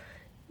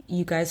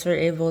you guys are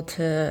able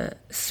to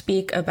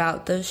speak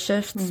about those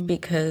shifts,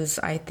 because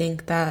I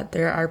think that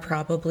there are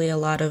probably a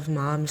lot of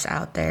moms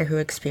out there who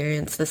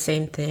experience the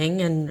same thing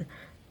and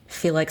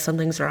feel like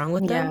something's wrong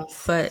with them.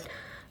 Yes. But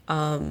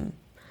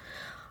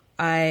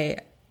I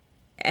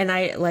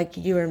like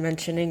you were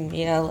mentioning,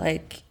 Mia,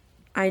 like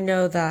I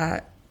know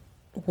that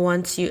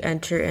once you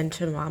enter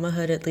into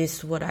mamahood, at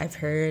least what I've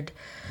heard,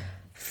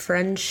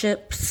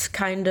 friendships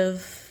kind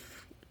of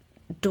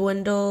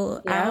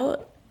dwindle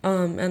out,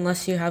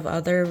 unless you have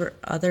other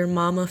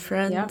mama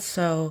friends. Yeah.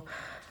 So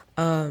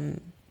I'm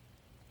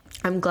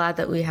glad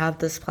that we have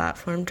this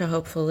platform to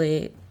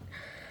hopefully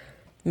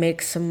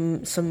make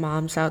some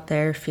moms out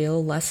there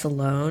feel less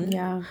alone.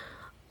 Yeah.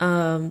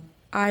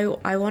 I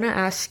want to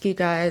ask you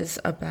guys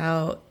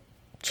about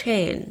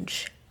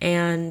change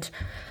and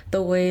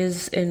the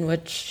ways in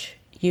which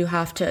you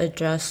have to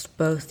adjust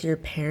both your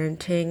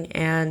parenting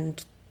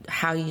and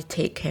how you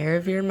take care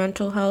of your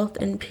mental health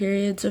in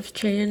periods of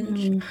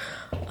change.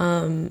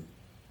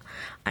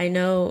 I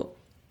know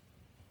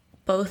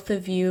both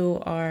of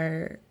you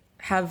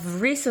have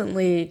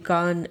recently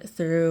gone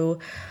through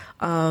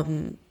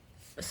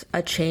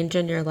a change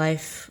in your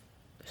life.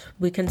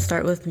 We can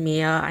start with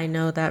Mia. I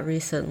know that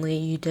recently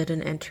you did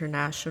an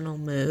international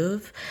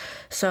move.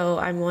 So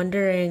I'm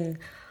wondering,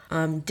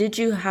 do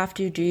you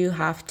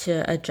have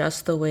to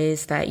adjust the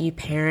ways that you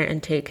parent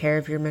and take care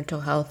of your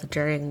mental health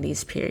during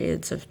these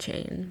periods of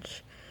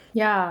change?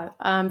 Yeah,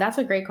 that's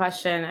a great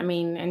question. I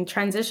mean, and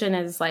transition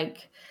is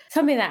like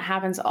something that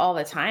happens all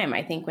the time.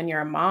 I think when you're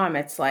a mom,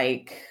 it's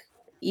like,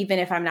 even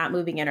if I'm not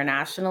moving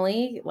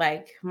internationally,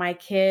 like my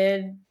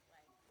kid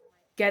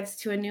gets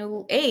to a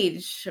new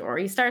age or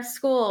he starts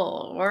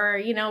school,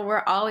 or,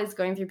 we're always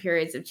going through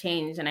periods of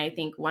change. And I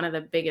think one of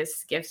the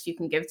biggest gifts you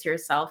can give to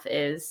yourself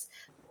is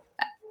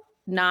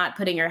not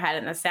putting your head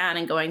in the sand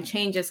and going,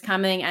 change is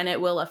coming and it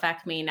will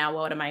affect me. Now,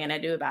 what am I going to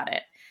do about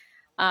it?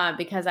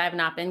 Because I've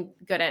not been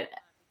good at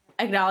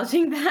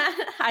acknowledging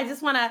that. I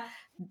just want to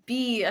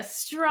be a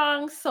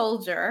strong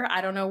soldier.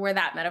 I don't know where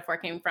that metaphor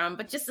came from,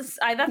 but just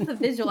that's the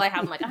visual I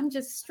have. I'm like, I'm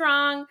just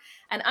strong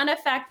and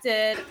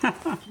unaffected,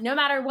 no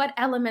matter what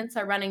elements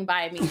are running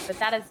by me. But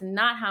that is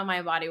not how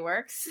my body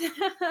works.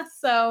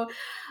 So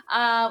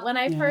when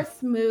I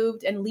first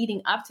moved and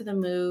leading up to the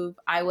move,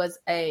 I was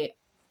a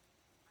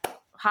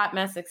hot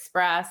mess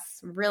express,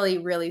 really,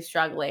 really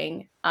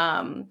struggling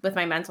with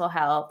my mental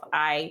health.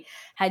 I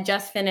had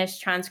just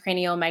finished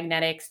transcranial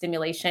magnetic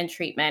stimulation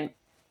treatment,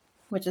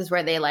 which is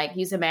where they like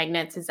use a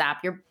magnet to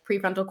zap your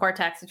prefrontal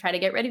cortex to try to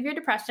get rid of your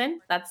depression.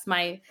 That's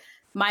my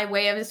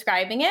way of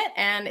describing it.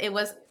 And it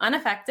was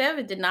ineffective.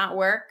 It did not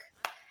work.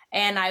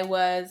 And I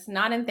was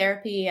not in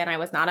therapy and I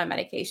was not on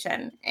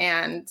medication.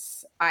 And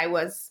I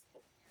was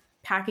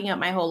packing up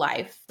my whole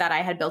life that I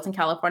had built in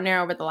California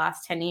over the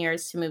last 10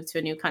 years to move to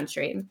a new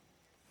country.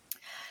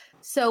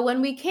 So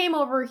when we came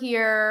over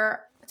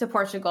here to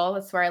Portugal,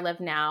 that's where I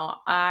live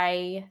now,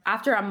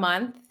 after a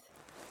month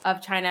of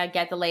trying to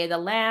get the lay of the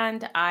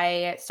land,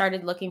 I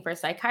started looking for a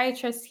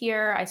psychiatrist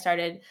here. I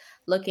started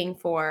looking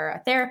for a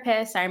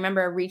therapist. I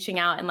remember reaching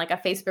out in like a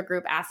Facebook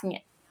group asking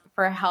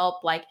for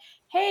help, like,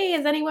 hey,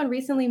 has anyone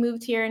recently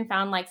moved here and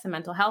found like some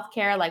mental health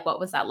care? Like, what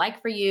was that like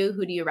for you?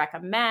 Who do you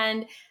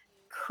recommend?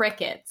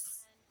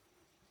 Crickets.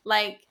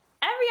 Like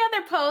every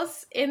other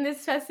post in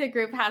this Facebook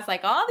group has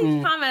like all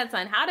these comments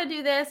on how to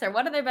do this or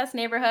what are their best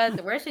neighborhoods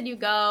or where should you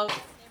go?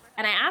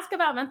 And I ask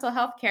about mental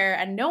health care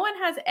and no one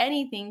has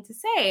anything to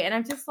say. And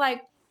I'm just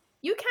like,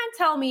 you can't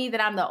tell me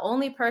that I'm the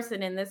only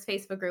person in this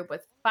Facebook group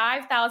with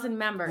 5,000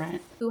 members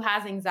who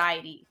has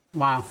anxiety.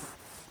 Wow.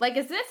 Like,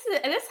 is this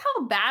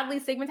how badly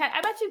stigmatized?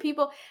 I bet you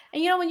people,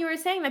 and you know, when you were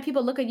saying that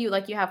people look at you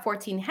like you have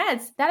 14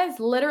 heads, that is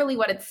literally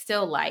what it's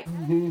still like.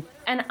 Mm-hmm.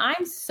 And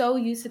I'm so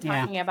used to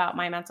talking about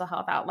my mental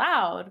health out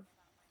loud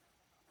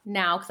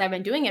now because I've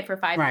been doing it for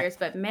 5 years.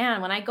 But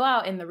man, when I go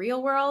out in the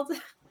real world,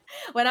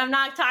 when I'm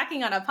not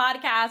talking on a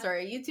podcast or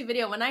a YouTube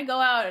video, when I go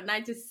out and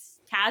I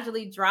just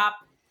casually drop,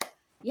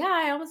 yeah,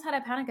 I almost had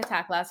a panic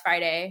attack last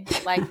Friday.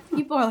 Like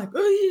people are like,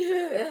 oh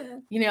yeah.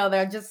 You know,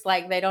 they're just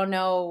like, they don't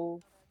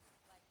know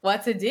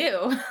what to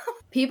do.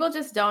 People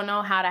just don't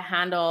know how to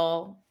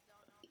handle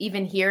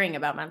even hearing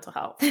about mental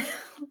health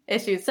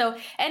issues. So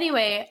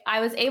anyway, I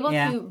was able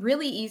to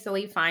really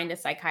easily find a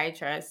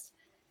psychiatrist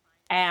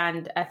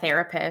and a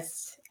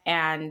therapist.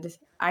 And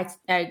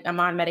I'm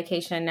on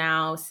medication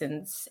now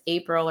since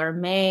April or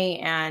May.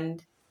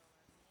 And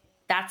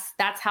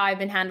that's how I've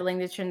been handling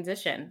the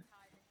transition.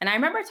 And I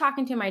remember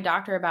talking to my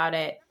doctor about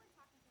it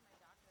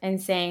and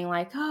saying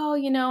like, oh,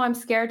 you know, I'm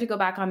scared to go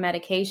back on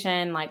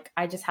medication. Like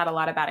I just had a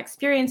lot of bad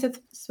experiences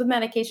with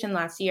medication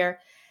last year.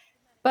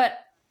 But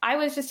I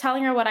was just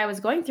telling her what I was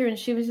going through. And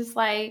she was just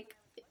like,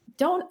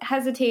 don't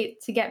hesitate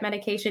to get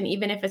medication,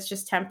 even if it's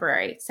just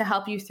temporary, to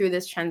help you through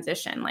this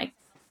transition. Like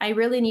I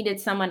really needed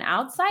someone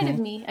outside of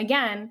me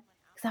again.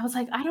 Because I was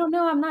like, I don't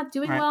know, I'm not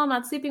doing well. I'm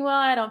not sleeping well.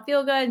 I don't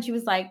feel good. And she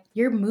was like,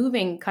 you're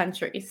moving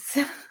countries.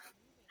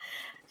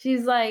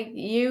 She's like,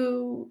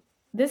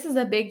 this is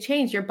a big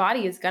change. Your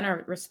body is going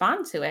to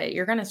respond to it.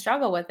 You're going to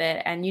struggle with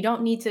it. And you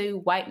don't need to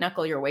white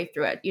knuckle your way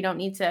through it. You don't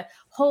need to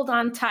hold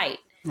on tight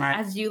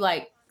as you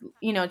like,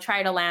 you know,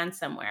 try to land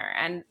somewhere.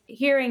 And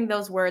hearing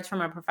those words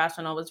from a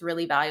professional was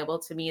really valuable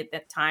to me at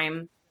that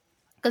time.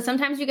 Because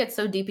sometimes you get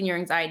so deep in your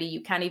anxiety,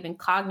 you can't even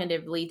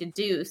cognitively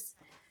deduce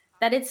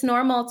that it's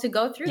normal to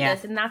go through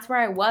this. And that's where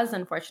I was,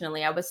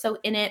 unfortunately. I was so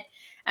in it.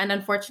 And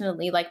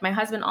unfortunately, like my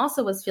husband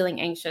also was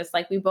feeling anxious.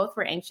 Like we both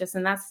were anxious.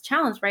 And that's the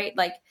challenge, right?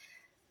 Like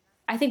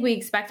I think we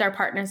expect our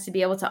partners to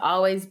be able to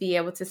always be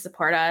able to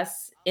support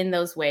us in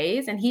those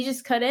ways. And he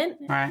just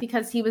couldn't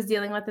because he was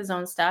dealing with his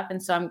own stuff.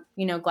 And so I'm,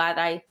 you know, glad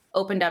I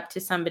opened up to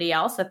somebody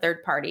else, a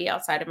third party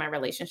outside of my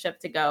relationship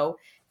to go,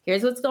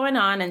 here's what's going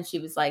on. And she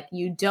was like,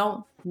 you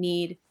don't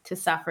need to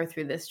suffer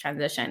through this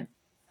transition.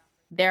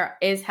 There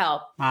is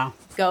help. Wow.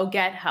 Go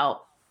get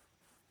help.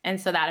 And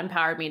so that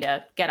empowered me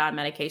to get on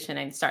medication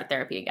and start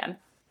therapy again.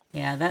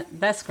 Yeah,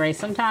 that's great.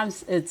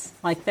 Sometimes it's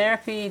like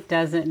therapy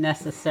doesn't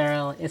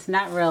necessarily, it's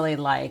not really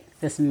like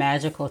this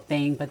magical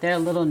thing, but there are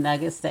little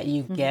nuggets that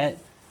you get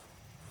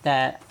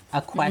that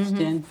a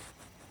question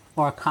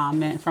or a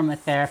comment from a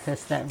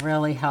therapist that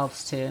really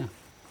helps to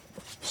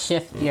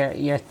shift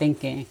your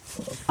thinking.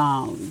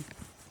 And,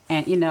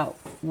 you know,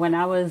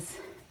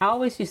 I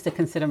always used to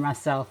consider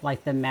myself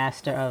like the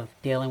master of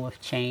dealing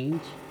with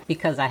change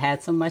because I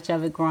had so much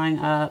of it growing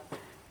up.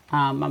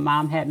 My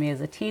mom had me as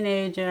a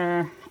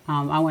teenager.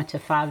 I went to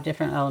 5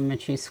 different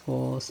elementary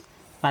schools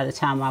by the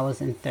time I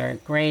was in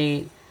 3rd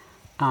grade.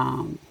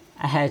 I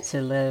had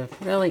to live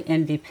really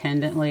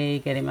independently,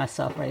 getting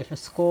myself ready for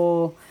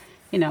school,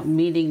 you know,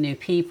 meeting new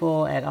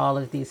people at all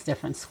of these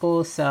different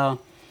schools.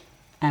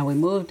 And we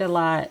moved a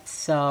lot.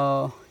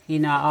 So, you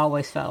know, I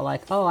always felt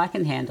like, oh, I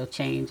can handle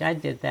change. I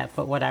did that.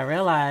 But what I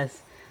realized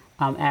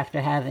after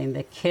having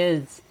the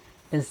kids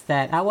is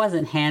that I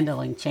wasn't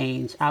handling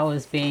change. I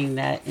was being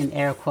that, in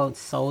air quotes,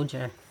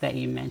 soldier that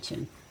you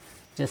mentioned.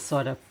 Just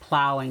sort of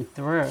plowing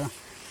through.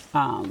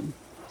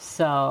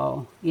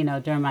 So, you know,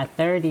 during my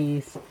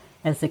 30s,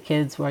 as the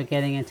kids were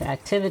getting into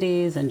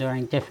activities and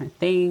doing different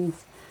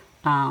things,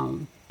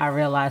 I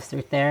realized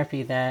through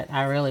therapy that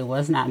I really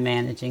was not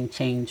managing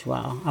change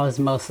well. I was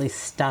mostly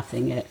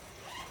stuffing it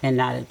and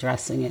not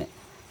addressing it.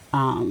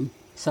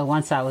 So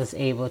once I was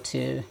able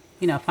to,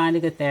 you know, find a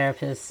good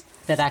therapist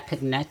that I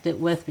connected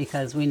with,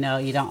 because we know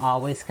you don't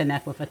always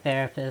connect with a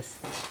therapist.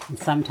 And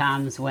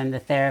sometimes when the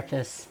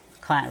therapist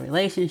client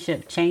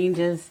relationship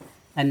changes,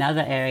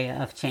 another area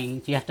of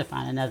change. You have to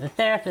find another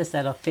therapist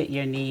that'll fit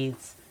your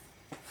needs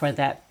for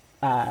that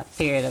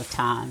period of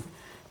time.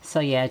 So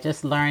yeah,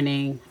 just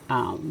learning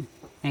and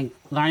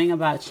learning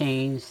about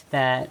change,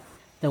 that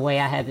the way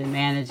I had been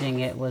managing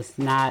it was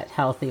not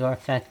healthy or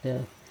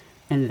effective,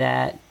 and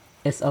that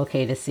it's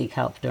okay to seek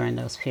help during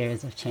those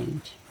periods of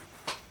change.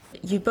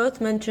 You both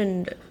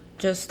mentioned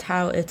just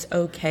how it's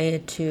okay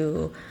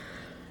to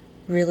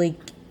really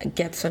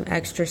get some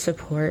extra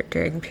support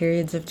during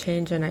periods of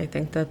change, and I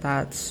think that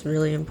that's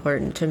really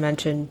important to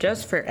mention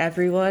just for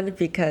everyone,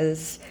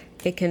 because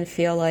it can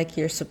feel like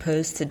you're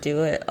supposed to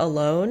do it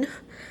alone,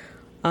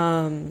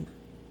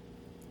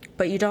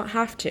 but you don't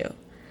have to.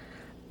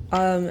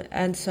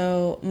 And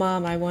so,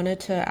 Mom, I wanted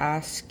to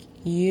ask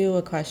you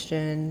a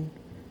question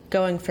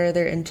going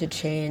further into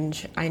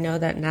change. I know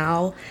that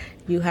now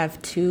you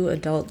have 2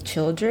 adult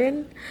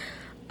children,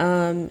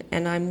 and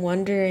I'm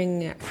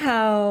wondering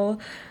how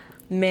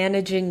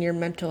managing your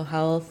mental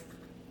health,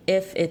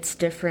 if it's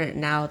different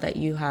now that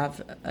you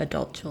have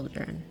adult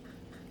children.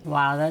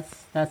 Wow,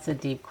 that's a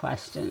deep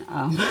question.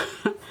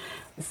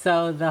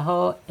 So the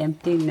whole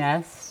empty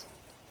nest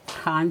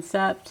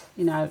concept,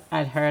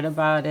 I'd heard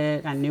about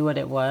it, I knew what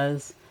it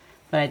was,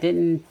 but I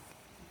didn't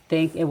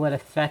think it would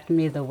affect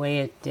me the way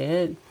it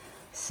did.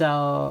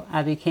 So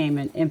I became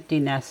an empty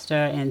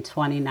nester in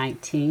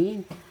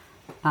 2019.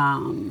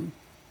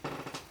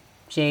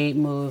 Jade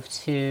moved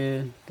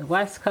to the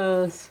West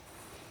Coast.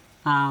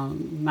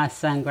 My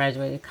son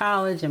graduated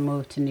college and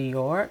moved to New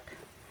York.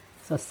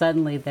 So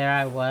suddenly there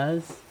I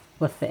was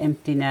with the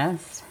empty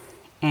nest.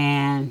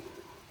 And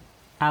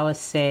I would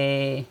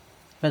say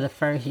for the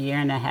first year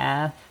and a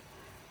half,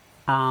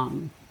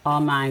 all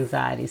my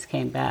anxieties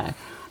came back.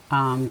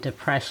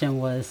 Depression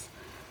was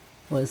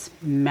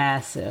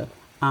massive,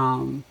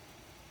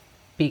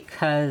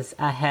 because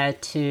I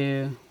had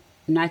to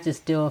not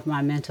just deal with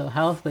my mental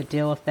health, but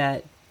deal with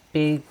that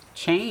big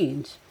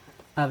change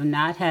of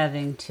not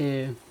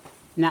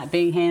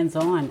being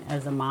hands-on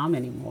as a mom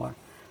anymore,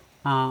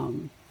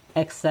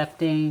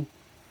 accepting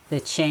the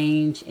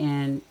change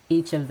in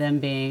each of them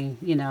being,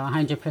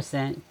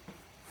 100%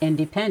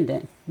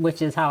 independent,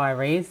 which is how I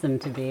raised them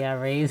to be.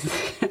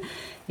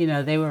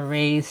 They were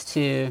raised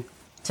to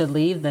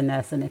leave the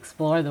nest and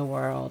explore the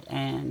world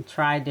and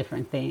try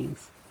different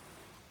things.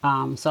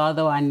 So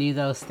although I knew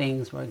those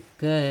things were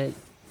good,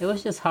 it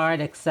was just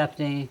hard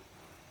accepting,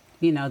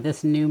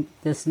 this new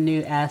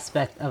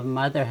aspect of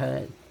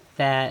motherhood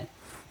that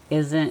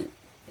isn't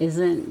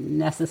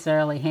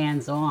necessarily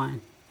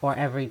hands-on or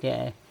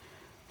everyday.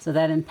 So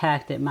that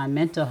impacted my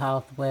mental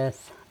health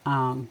with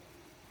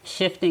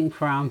shifting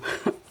from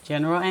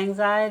general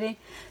anxiety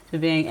to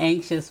being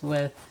anxious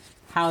with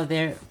how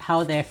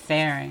they're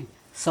faring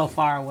so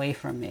far away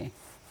from me.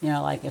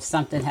 Like if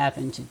something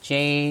happened to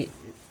Jade,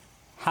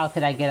 how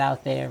could I get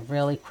out there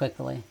really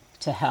quickly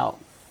to help?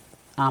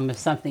 If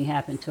something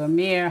happened to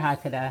Amir, how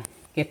could I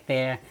get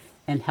there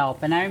and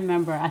help? And I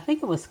remember, I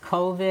think it was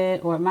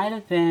COVID, or it might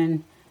have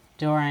been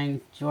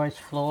during George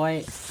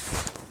Floyd,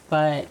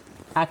 but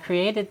I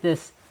created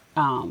this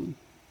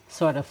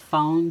sort of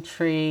phone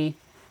tree,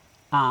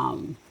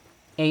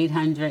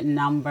 800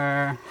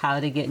 number, how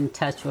to get in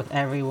touch with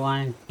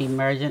everyone,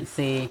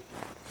 emergency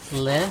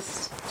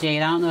list.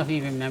 Jade, I don't know if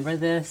you remember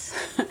this,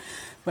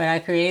 but I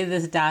created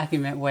this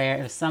document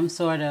where if some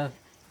sort of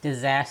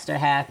disaster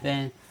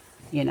happened,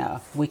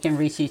 we can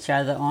reach each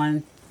other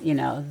on,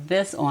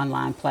 this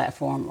online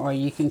platform, or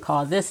you can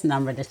call this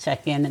number to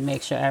check in and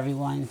make sure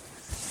everyone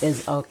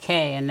is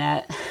okay. And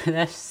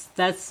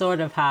that's sort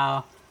of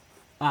how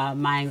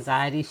my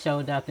anxiety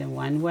showed up in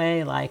one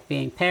way, like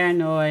being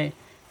paranoid.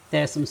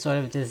 There's some sort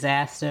of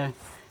disaster,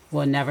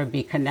 we'll never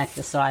be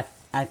connected. So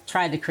I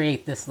tried to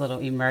create this little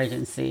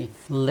emergency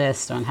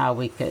list on how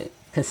we could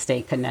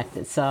stay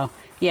connected. So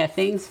yeah,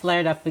 things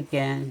flared up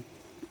again.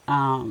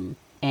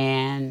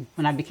 And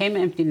when I became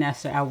an empty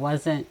nester, I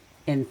wasn't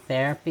in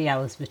therapy. I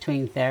was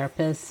between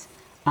therapists.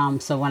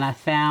 So when I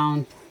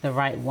found the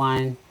right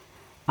one,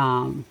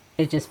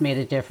 it just made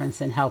a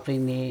difference in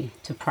helping me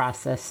to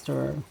process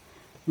through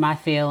my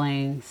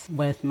feelings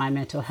with my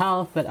mental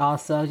health, but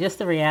also just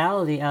the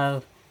reality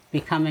of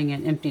becoming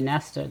an empty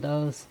nester.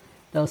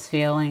 Those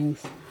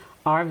feelings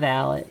are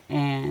valid,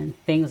 and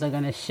things are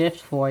going to shift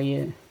for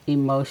you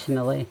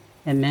emotionally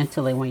and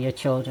mentally when your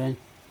children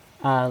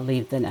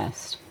leave the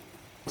nest.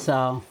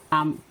 So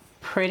I'm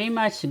pretty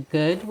much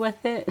good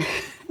with it,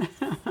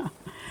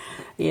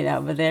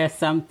 but there are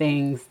some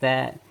things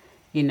that,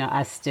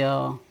 I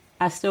still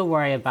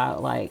worry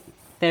about, like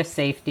their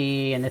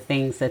safety and the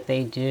things that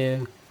they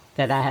do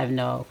that I have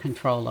no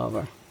control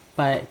over.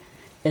 But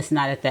it's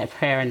not at that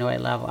paranoid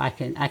level. I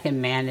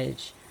can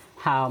manage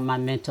how my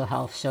mental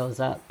health shows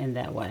up in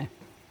that way.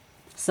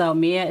 So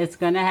Mia, it's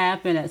going to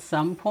happen at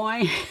some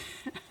point.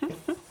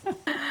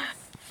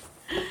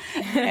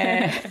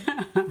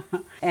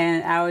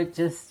 And I would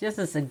just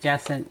a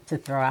suggestion to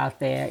throw out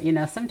there,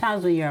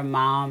 sometimes when you're a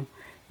mom,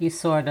 you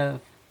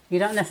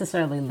don't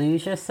necessarily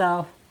lose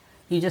yourself.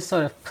 You just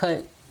sort of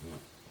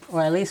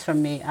or at least for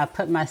me, I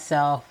put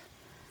myself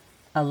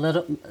a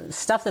little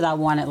stuff that I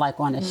wanted like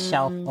on a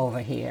shelf over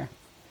here.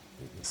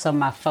 So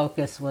my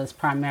focus was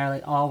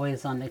primarily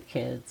always on the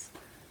kids.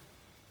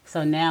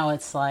 So now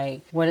it's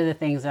like, what are the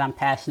things that I'm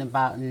passionate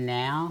about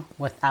now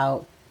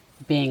without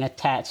being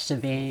attached to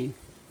being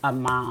a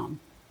mom?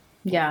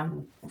 Yeah.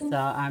 So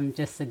I'm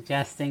just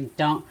suggesting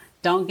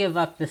don't give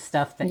up the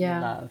stuff that you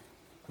love.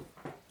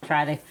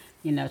 Try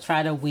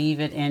to weave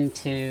it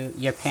into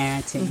your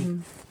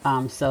parenting,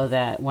 so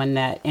that when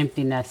that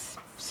emptiness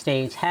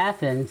stage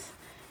happens,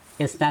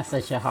 it's not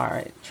such a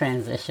hard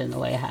transition the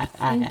way I had.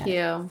 Thank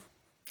you.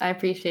 I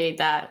appreciate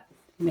that.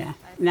 Yeah.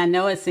 And I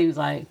know it seems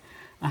like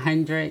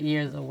 100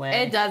 years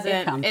away. It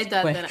doesn't. It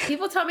doesn't. Quick.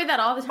 People tell me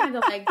that all the time.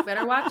 They're like,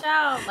 better watch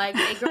out. Like,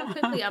 they grow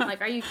quickly. I'm like,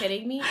 are you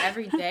kidding me?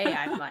 Every day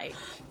I'm like,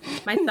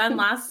 my son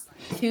lost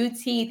 2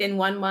 teeth in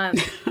 1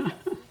 month.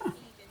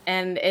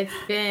 And it's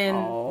been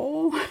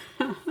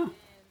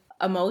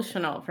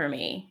emotional for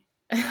me.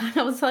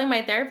 I was telling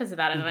my therapist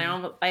about it, and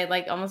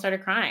I almost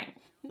started crying.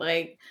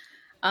 Like,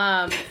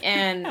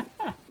 and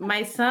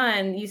my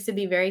son used to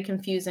be very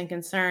confused and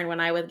concerned when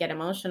I would get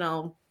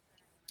emotional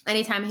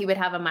anytime he would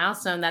have a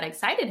milestone that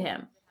excited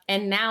him.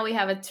 And now we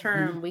have a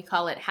term, we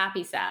call it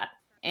happy sad.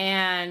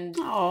 And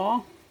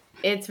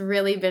it's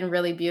really been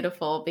really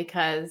beautiful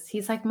because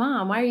he's like,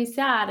 Mom, why are you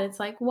sad? It's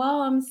like,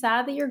 well, I'm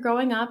sad that you're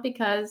growing up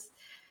because,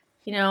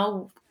 you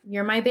know,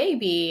 you're my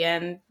baby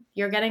and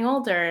you're getting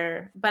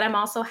older, but I'm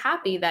also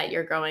happy that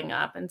you're growing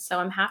up. And so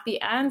I'm happy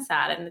and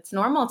sad, and it's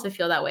normal to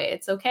feel that way.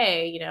 It's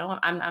okay. You know,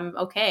 I'm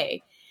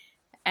okay.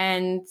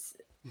 And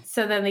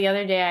so then the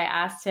other day I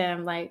asked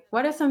him, like,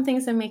 what are some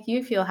things that make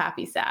you feel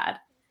happy, sad?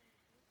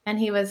 And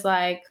he was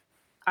like,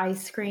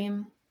 ice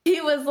cream.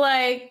 He was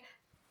like,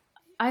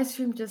 ice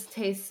cream just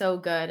tastes so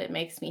good. It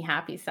makes me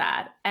happy,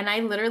 sad. And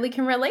I literally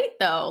can relate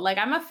though. Like,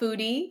 I'm a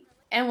foodie.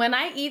 And when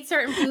I eat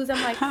certain foods,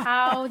 I'm like,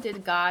 how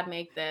did God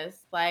make this?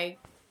 Like,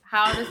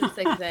 how does this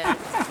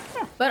exist?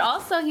 But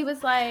also he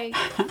was like,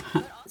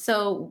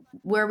 so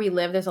where we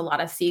live, there's a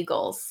lot of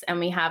seagulls, and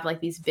we have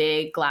like these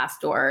big glass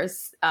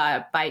doors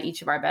by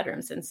each of our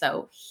bedrooms. And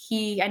so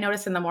I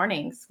noticed in the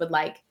mornings would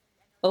like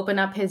open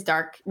up his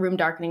room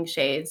darkening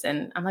shades.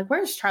 And I'm like,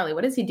 where's Charlie?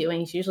 What is he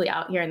doing? He's usually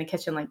out here in the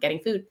kitchen, like getting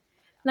food.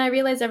 And I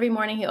realized every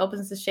morning he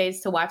opens the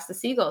shades to watch the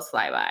seagulls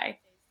fly by.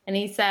 And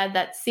he said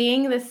that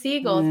seeing the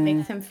seagulls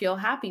makes him feel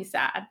happy,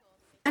 sad.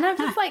 And I'm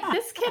just like,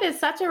 this kid is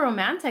such a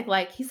romantic.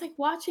 Like, he's like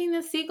watching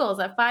the seagulls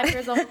at 5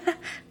 years old,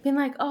 being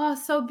like, oh,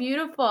 so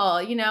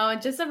beautiful, you know,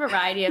 and just a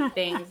variety of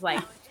things.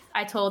 Like,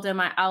 I told him,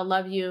 I'll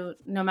love you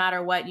no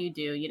matter what you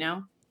do, you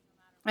know?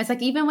 It's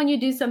like, even when you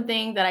do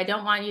something that I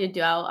don't want you to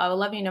do, I will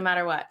love you no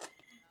matter what.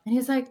 And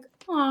he's like,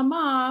 oh,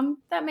 Mom,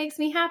 that makes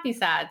me happy,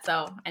 sad.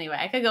 So anyway,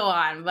 I could go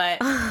on, but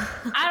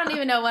I don't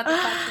even know what the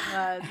question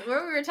was.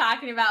 What we were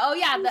talking about. Oh,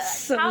 yeah.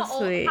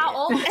 How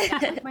old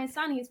is my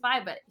son? He's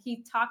 5, but he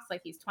talks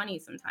like he's 20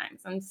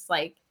 sometimes. I'm just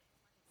like,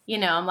 you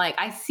know, I'm like,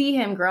 I see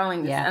him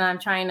growing and I'm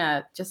trying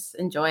to just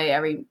enjoy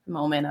every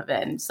moment of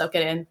it and soak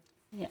it in.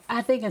 Yeah,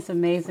 I think it's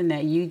amazing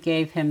that you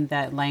gave him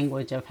that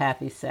language of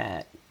happy,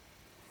 sad.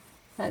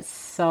 That's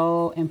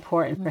so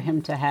important for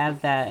him to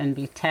have that and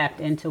be tapped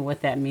into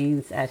what that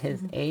means at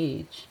his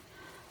age.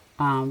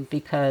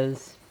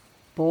 Because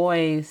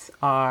boys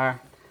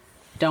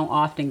don't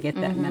often get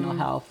that mental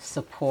health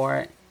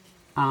support.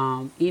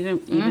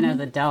 Even as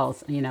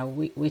adults, you know,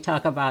 we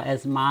talk about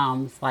as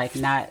moms, like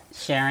not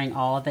sharing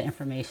all the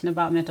information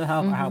about mental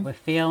health or how we're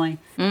feeling,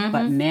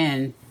 but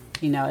men,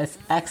 you know, it's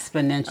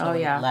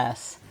exponentially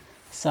less.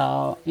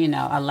 So, you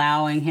know,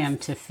 allowing him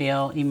to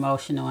feel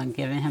emotional and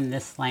giving him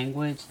this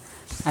language,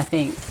 I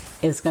think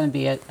is going to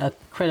be a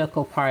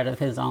critical part of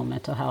his own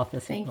mental health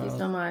as he grows. Thank you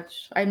so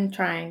much. I'm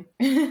trying.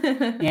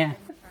 Yeah.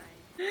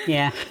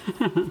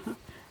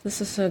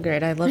 This is so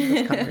great. I love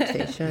this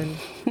conversation.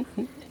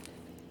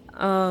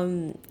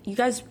 You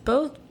guys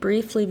both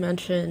briefly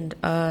mentioned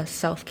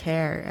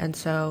self-care. And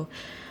so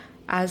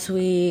as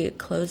we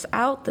close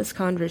out this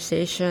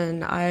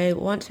conversation, I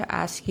want to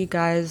ask you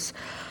guys,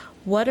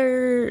 what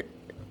are...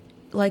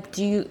 like,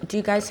 do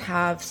you guys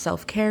have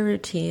self-care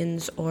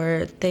routines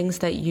or things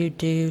that you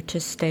do to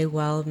stay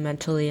well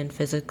mentally and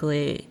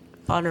physically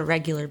on a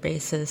regular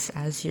basis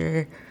as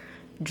you're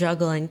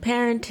juggling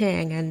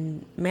parenting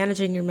and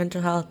managing your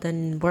mental health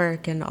and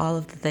work and all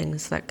of the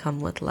things that come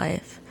with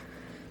life?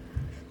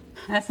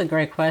 That's a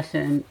great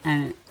question.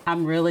 And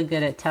I'm really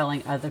good at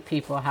telling other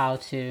people how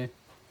to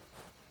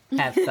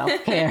have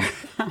self-care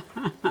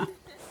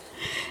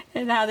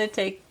and how to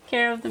take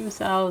care of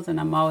themselves.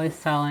 And I'm always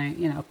telling,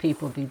 you know,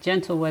 people, be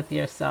gentle with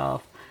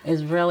yourself.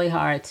 It's really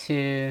hard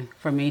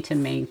for me to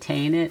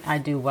maintain it. I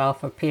do well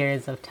for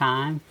periods of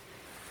time.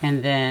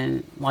 And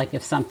then, like,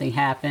 if something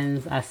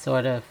happens, I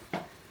sort of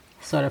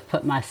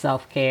put my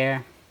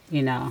self-care,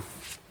 you know,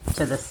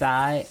 to the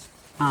side.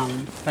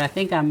 But I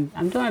think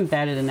I'm doing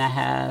better than I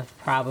have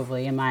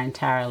probably in my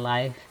entire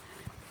life.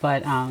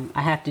 But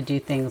I have to do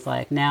things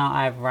like, now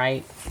I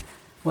write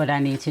what I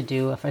need to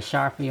do with a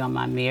Sharpie on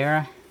my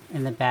mirror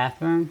in the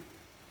bathroom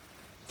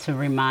to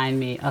remind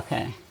me,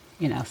 okay,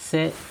 you know,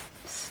 sit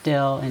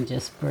still and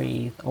just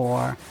breathe,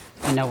 or,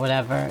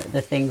 whatever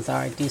the things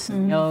are, do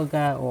some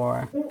yoga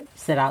or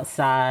sit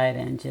outside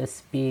and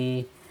just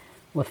be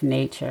with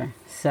nature.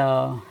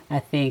 So I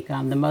think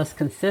the most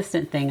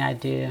consistent thing I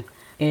do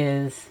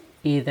is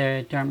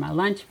either during my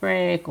lunch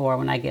break or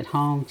when I get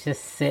home,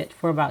 just sit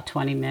for about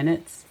 20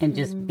 minutes and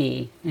just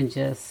be, and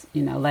just,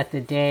 let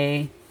the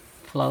day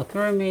flow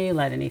through me,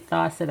 let any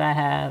thoughts that I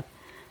have.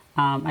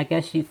 I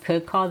guess you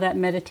could call that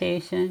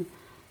meditation.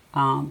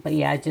 But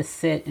yeah, I just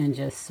sit and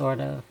just sort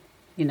of,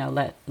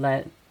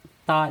 let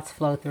thoughts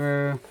flow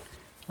through,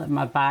 let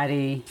my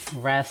body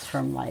rest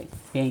from like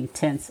being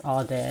tense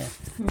all day.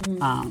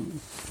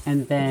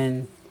 And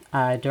then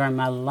during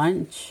my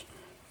lunch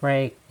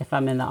break, if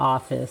I'm in the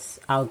office,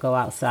 I'll go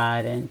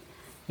outside and,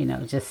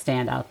 just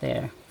stand out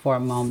there for a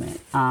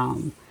moment.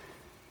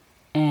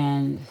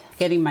 And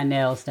getting my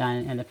nails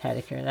done and a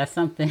pedicure, that's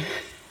something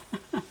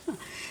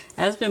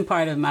that's been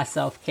part of my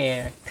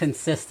self-care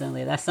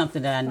consistently. That's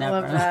something that I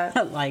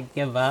never like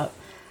give up.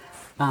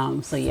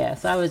 So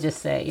I would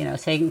just say,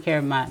 taking care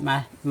of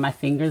my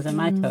fingers and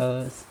my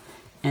toes,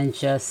 and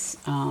just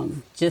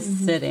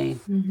sitting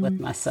with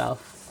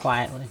myself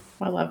quietly.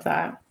 I love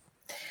that.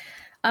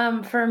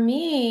 For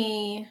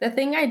me, the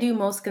thing I do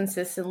most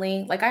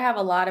consistently, like I have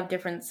a lot of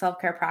different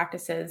self-care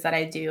practices that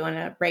I do on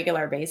a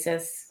regular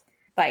basis.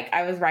 Like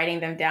I was writing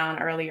them down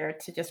earlier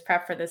to just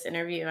prep for this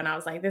interview, and I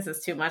was like, this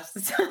is too much to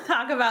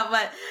talk about,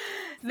 but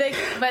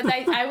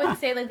I would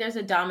say like there's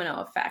a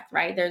domino effect,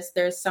 right?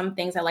 There's some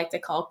things I like to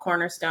call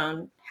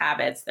cornerstone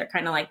habits. They're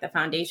kind of like the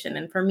foundation.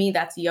 And for me,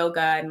 that's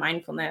yoga and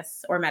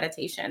mindfulness or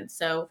meditation.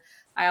 So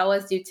I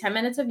always do 10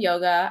 minutes of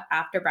yoga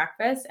after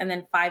breakfast and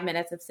then 5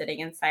 minutes of sitting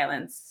in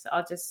silence. So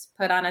I'll just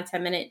put on a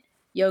 10-minute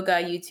yoga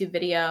YouTube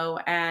video.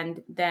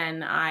 And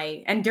then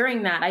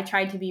during that, I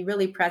try to be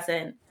really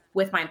present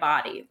with my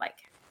body.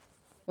 Like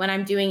when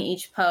I'm doing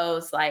each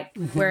pose, like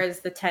where is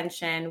the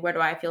tension? Where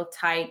do I feel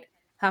tight?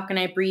 How can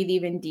I breathe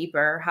even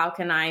deeper? How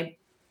can I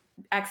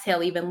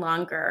exhale even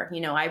longer?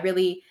 I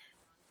really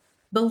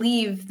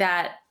believe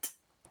that,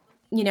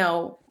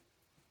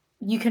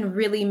 you can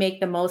really make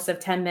the most of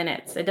 10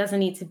 minutes. It doesn't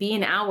need to be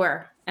an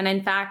hour. And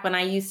in fact, when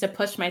I used to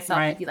push myself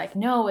to be like,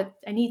 no,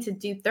 I need to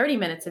do 30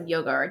 minutes of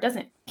yoga or it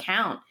doesn't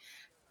count.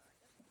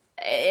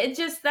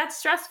 That's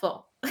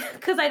stressful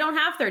because I don't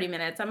have 30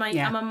 minutes. I'm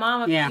a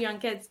mom of 2 young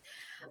kids.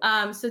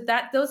 So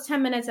those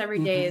 10 minutes every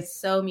day is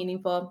so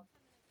meaningful.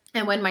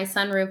 And when my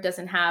sunroof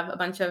doesn't have a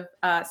bunch of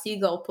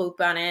seagull poop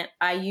on it,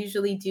 I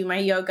usually do my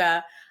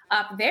yoga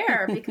up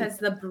there because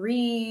the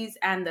breeze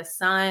and the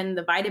sun,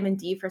 the vitamin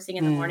D first thing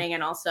in the morning,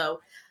 and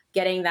also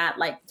getting that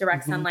like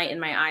direct sunlight in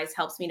my eyes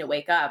helps me to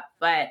wake up.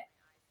 But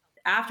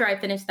after I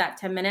finish that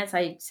 10 minutes,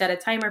 I set a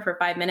timer for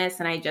 5 minutes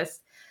and I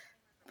just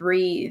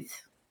breathe.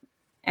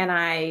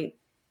 And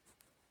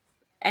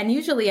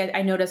usually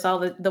I notice all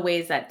the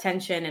ways that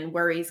tension and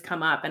worries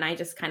come up, and I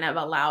just kind of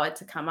allow it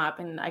to come up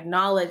and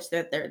acknowledge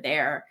that they're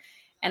there.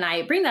 And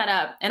I bring that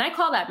up, and I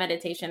call that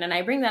meditation. And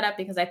I bring that up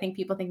because I think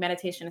people think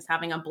meditation is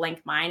having a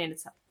blank mind, and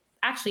it's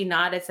actually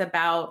not. It's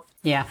about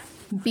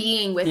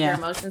being with your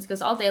emotions,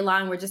 because all day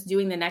long we're just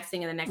doing the next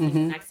thing and the next thing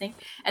and the next thing.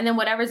 And then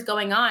whatever's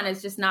going on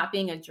is just not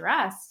being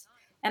addressed.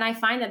 And I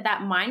find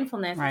that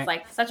mindfulness is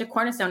like such a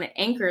cornerstone. It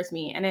anchors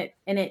me, and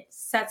it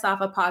sets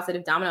off a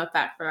positive domino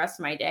effect for the rest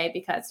of my day.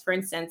 Because, for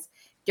instance,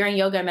 during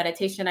yoga and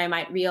meditation, I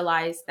might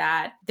realize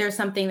that there's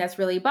something that's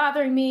really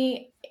bothering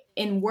me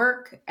in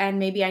work, and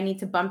maybe I need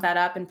to bump that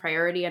up in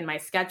priority in my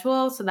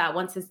schedule so that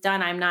once it's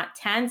done, I'm not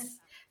tense.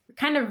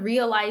 Kind of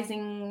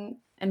realizing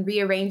and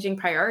rearranging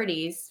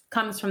priorities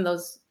comes from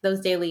those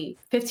daily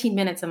 15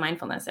 minutes of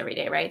mindfulness every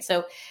day, right?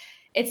 So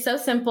it's so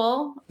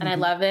simple, and I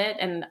love it,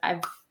 and I've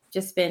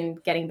just been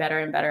getting better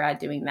and better at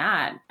doing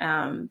that.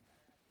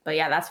 But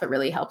yeah, that's what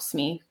really helps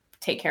me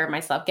take care of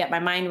myself, get my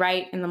mind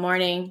right in the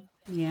morning.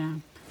 Yeah.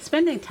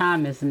 Spending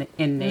time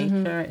in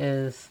nature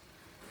is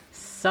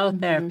so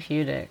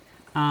therapeutic.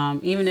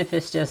 Even if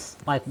it's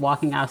just like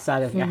walking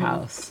outside of your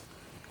house,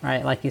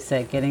 right? Like you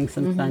said, getting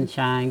some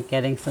sunshine,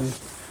 getting some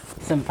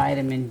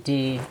vitamin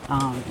D.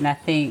 And I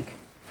think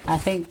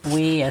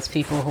we as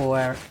people who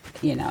are,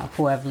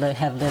 who have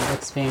lived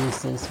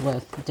experiences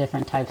with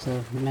different types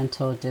of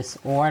mental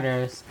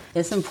disorders,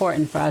 it's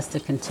important for us to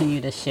continue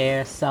to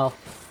share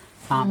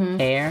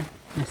self-care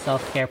and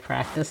self-care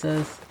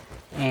practices.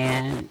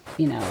 And,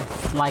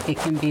 like it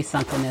can be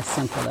something as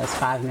simple as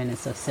 5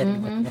 minutes of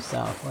sitting with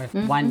yourself, or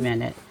 1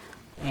 minute.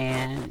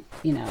 And,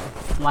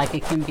 like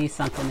it can be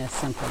something as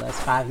simple as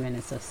 5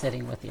 minutes of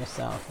sitting with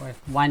yourself, or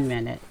 1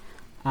 minute.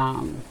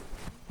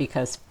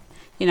 Because,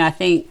 I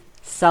think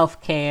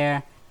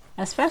self-care,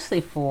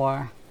 especially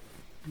for,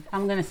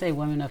 I'm going to say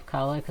women of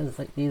color, because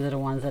like, these are the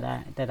ones that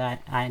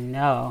I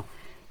know,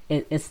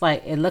 it's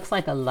like, it looks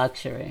like a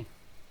luxury.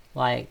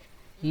 Like,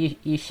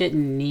 you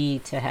shouldn't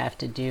need to have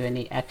to do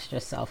any extra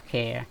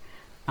self-care.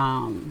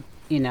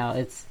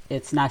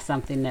 It's not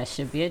something that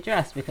should be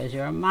addressed because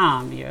you're a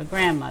mom, you're a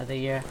grandmother,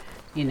 you're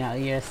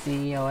a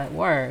CEO at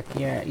work,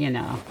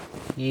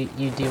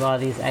 you do all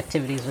these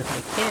activities with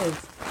your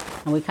kids,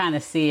 and we kind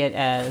of see it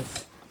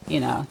as,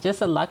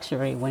 just a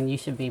luxury when you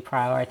should be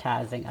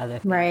prioritizing other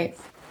things. Right.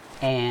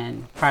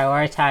 And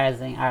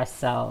prioritizing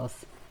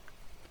ourselves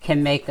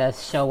can make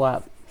us show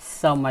up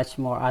so much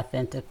more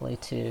authentically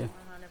to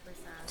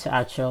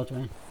our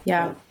children.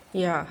 Yeah.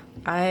 Yeah,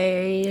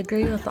 I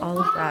agree with all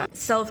of that.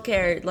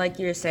 Self-care, like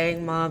you're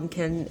saying, Mom,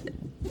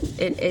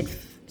 it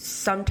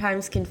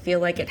sometimes can feel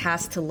like it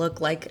has to look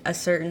like a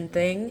certain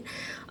thing.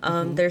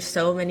 There's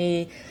so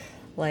many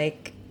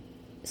like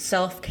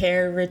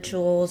self-care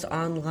rituals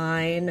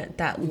online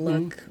that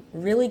look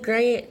really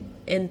great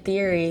in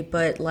theory,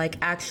 but like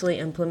actually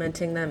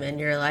implementing them in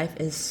your life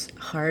is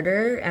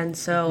harder. And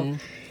so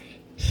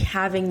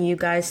having you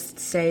guys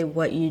say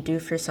what you do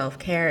for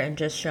self-care and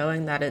just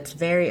showing that it's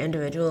very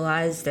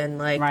individualized and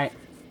like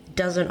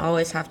doesn't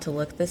always have to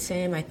look the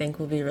same, I think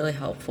will be really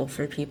helpful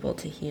for people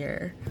to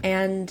hear.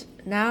 And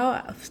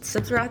now,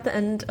 since we're at the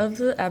end of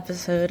the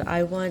episode,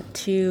 I want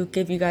to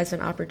give you guys an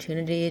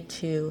opportunity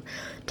to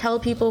tell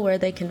people where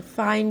they can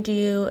find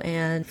you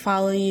and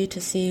follow you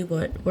to see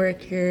what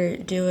work you're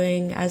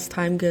doing as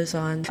time goes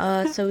on.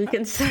 So we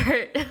can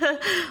start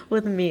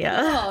with Mia.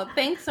 Oh,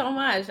 thanks so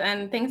much.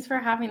 And thanks for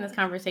having this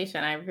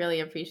conversation. I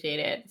really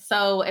appreciate it.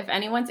 So if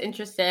anyone's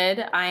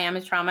interested, I am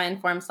a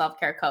trauma-informed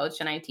self-care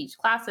coach, and I teach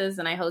classes,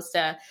 and I host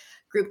a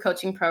group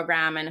coaching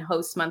program and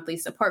host monthly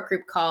support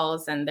group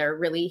calls, and they're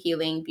really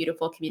healing,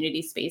 beautiful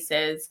community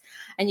spaces.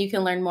 And you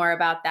can learn more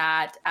about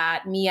that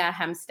at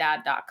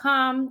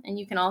miahemstad.com. And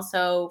you can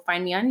also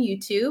find me on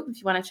YouTube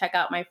if you want to check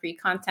out my free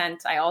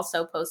content. I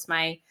also post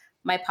my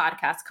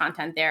podcast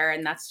content there,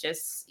 and that's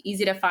just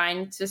easy to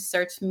find. Just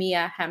search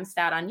Mia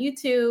Hemstad on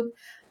YouTube,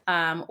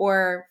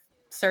 or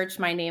search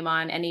my name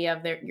on any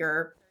of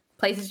your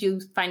places you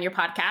find your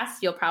podcasts.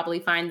 You'll probably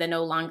find the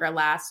No Longer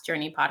Last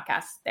Journey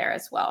podcast there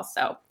as well.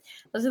 So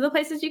those are the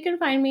places you can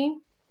find me.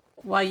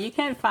 Well, you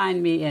can't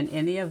find me in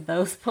any of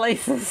those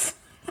places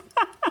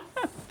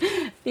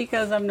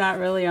because I'm not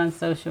really on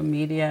social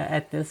media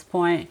at this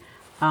point.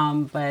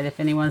 But if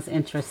anyone's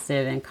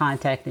interested in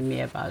contacting me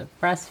about a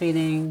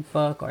breastfeeding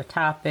book or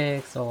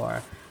topics,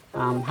 or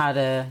how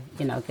to,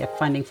 get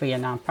funding for your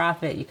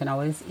nonprofit, you can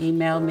always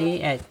email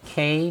me at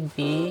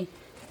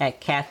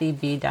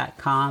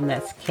kb@kathyb.com.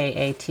 That's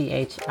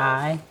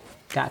KATHI.com.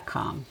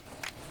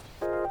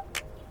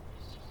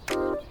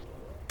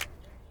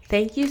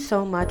 Thank you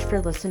so much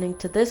for listening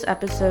to this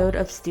episode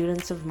of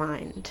Students of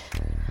Mind.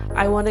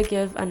 I want to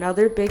give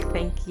another big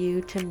thank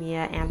you to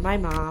Mia and my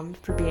mom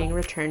for being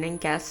returning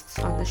guests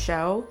on the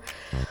show.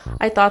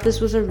 I thought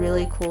this was a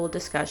really cool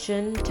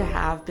discussion to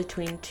have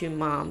between two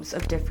moms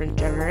of different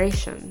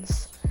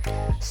generations.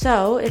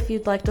 So, if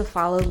you'd like to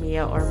follow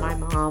Mia or my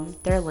mom,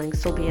 their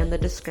links will be in the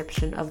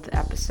description of the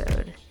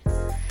episode.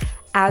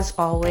 As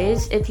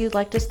always, if you'd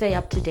like to stay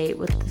up to date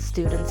with the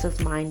Students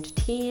of Mind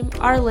team,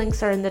 our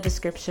links are in the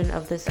description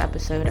of this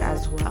episode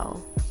as well.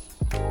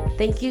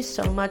 Thank you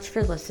so much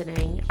for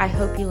listening. I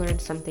hope you learned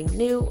something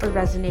new or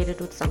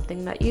resonated with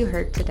something that you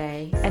heard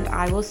today, and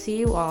I will see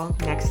you all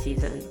next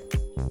season.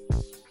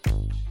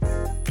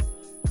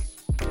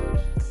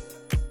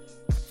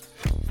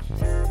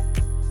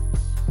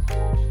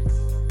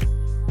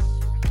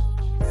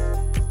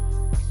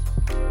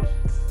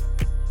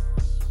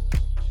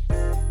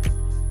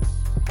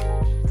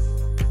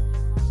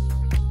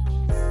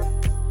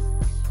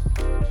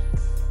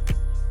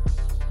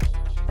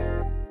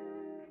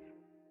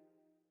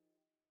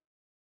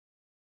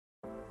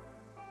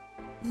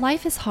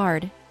 Life is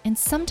hard, and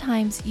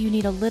sometimes you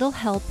need a little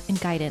help and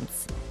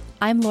guidance.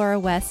 I'm Laura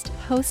West,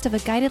 host of a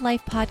Guided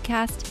Life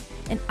podcast,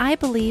 and I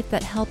believe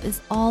that help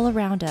is all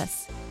around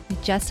us. We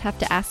just have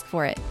to ask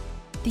for it.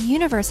 The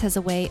universe has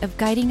a way of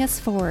guiding us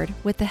forward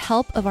with the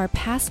help of our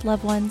past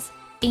loved ones,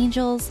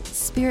 angels,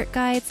 spirit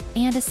guides,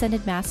 and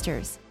ascended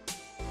masters.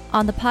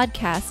 On the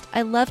podcast,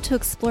 I love to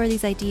explore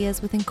these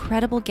ideas with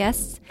incredible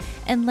guests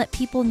and let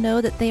people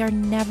know that they are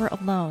never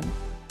alone.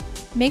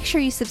 Make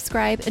sure you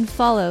subscribe and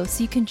follow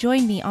so you can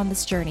join me on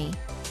this journey.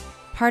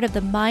 Part of the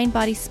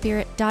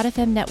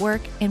mindbodyspirit.fm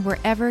network and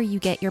wherever you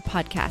get your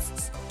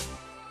podcasts.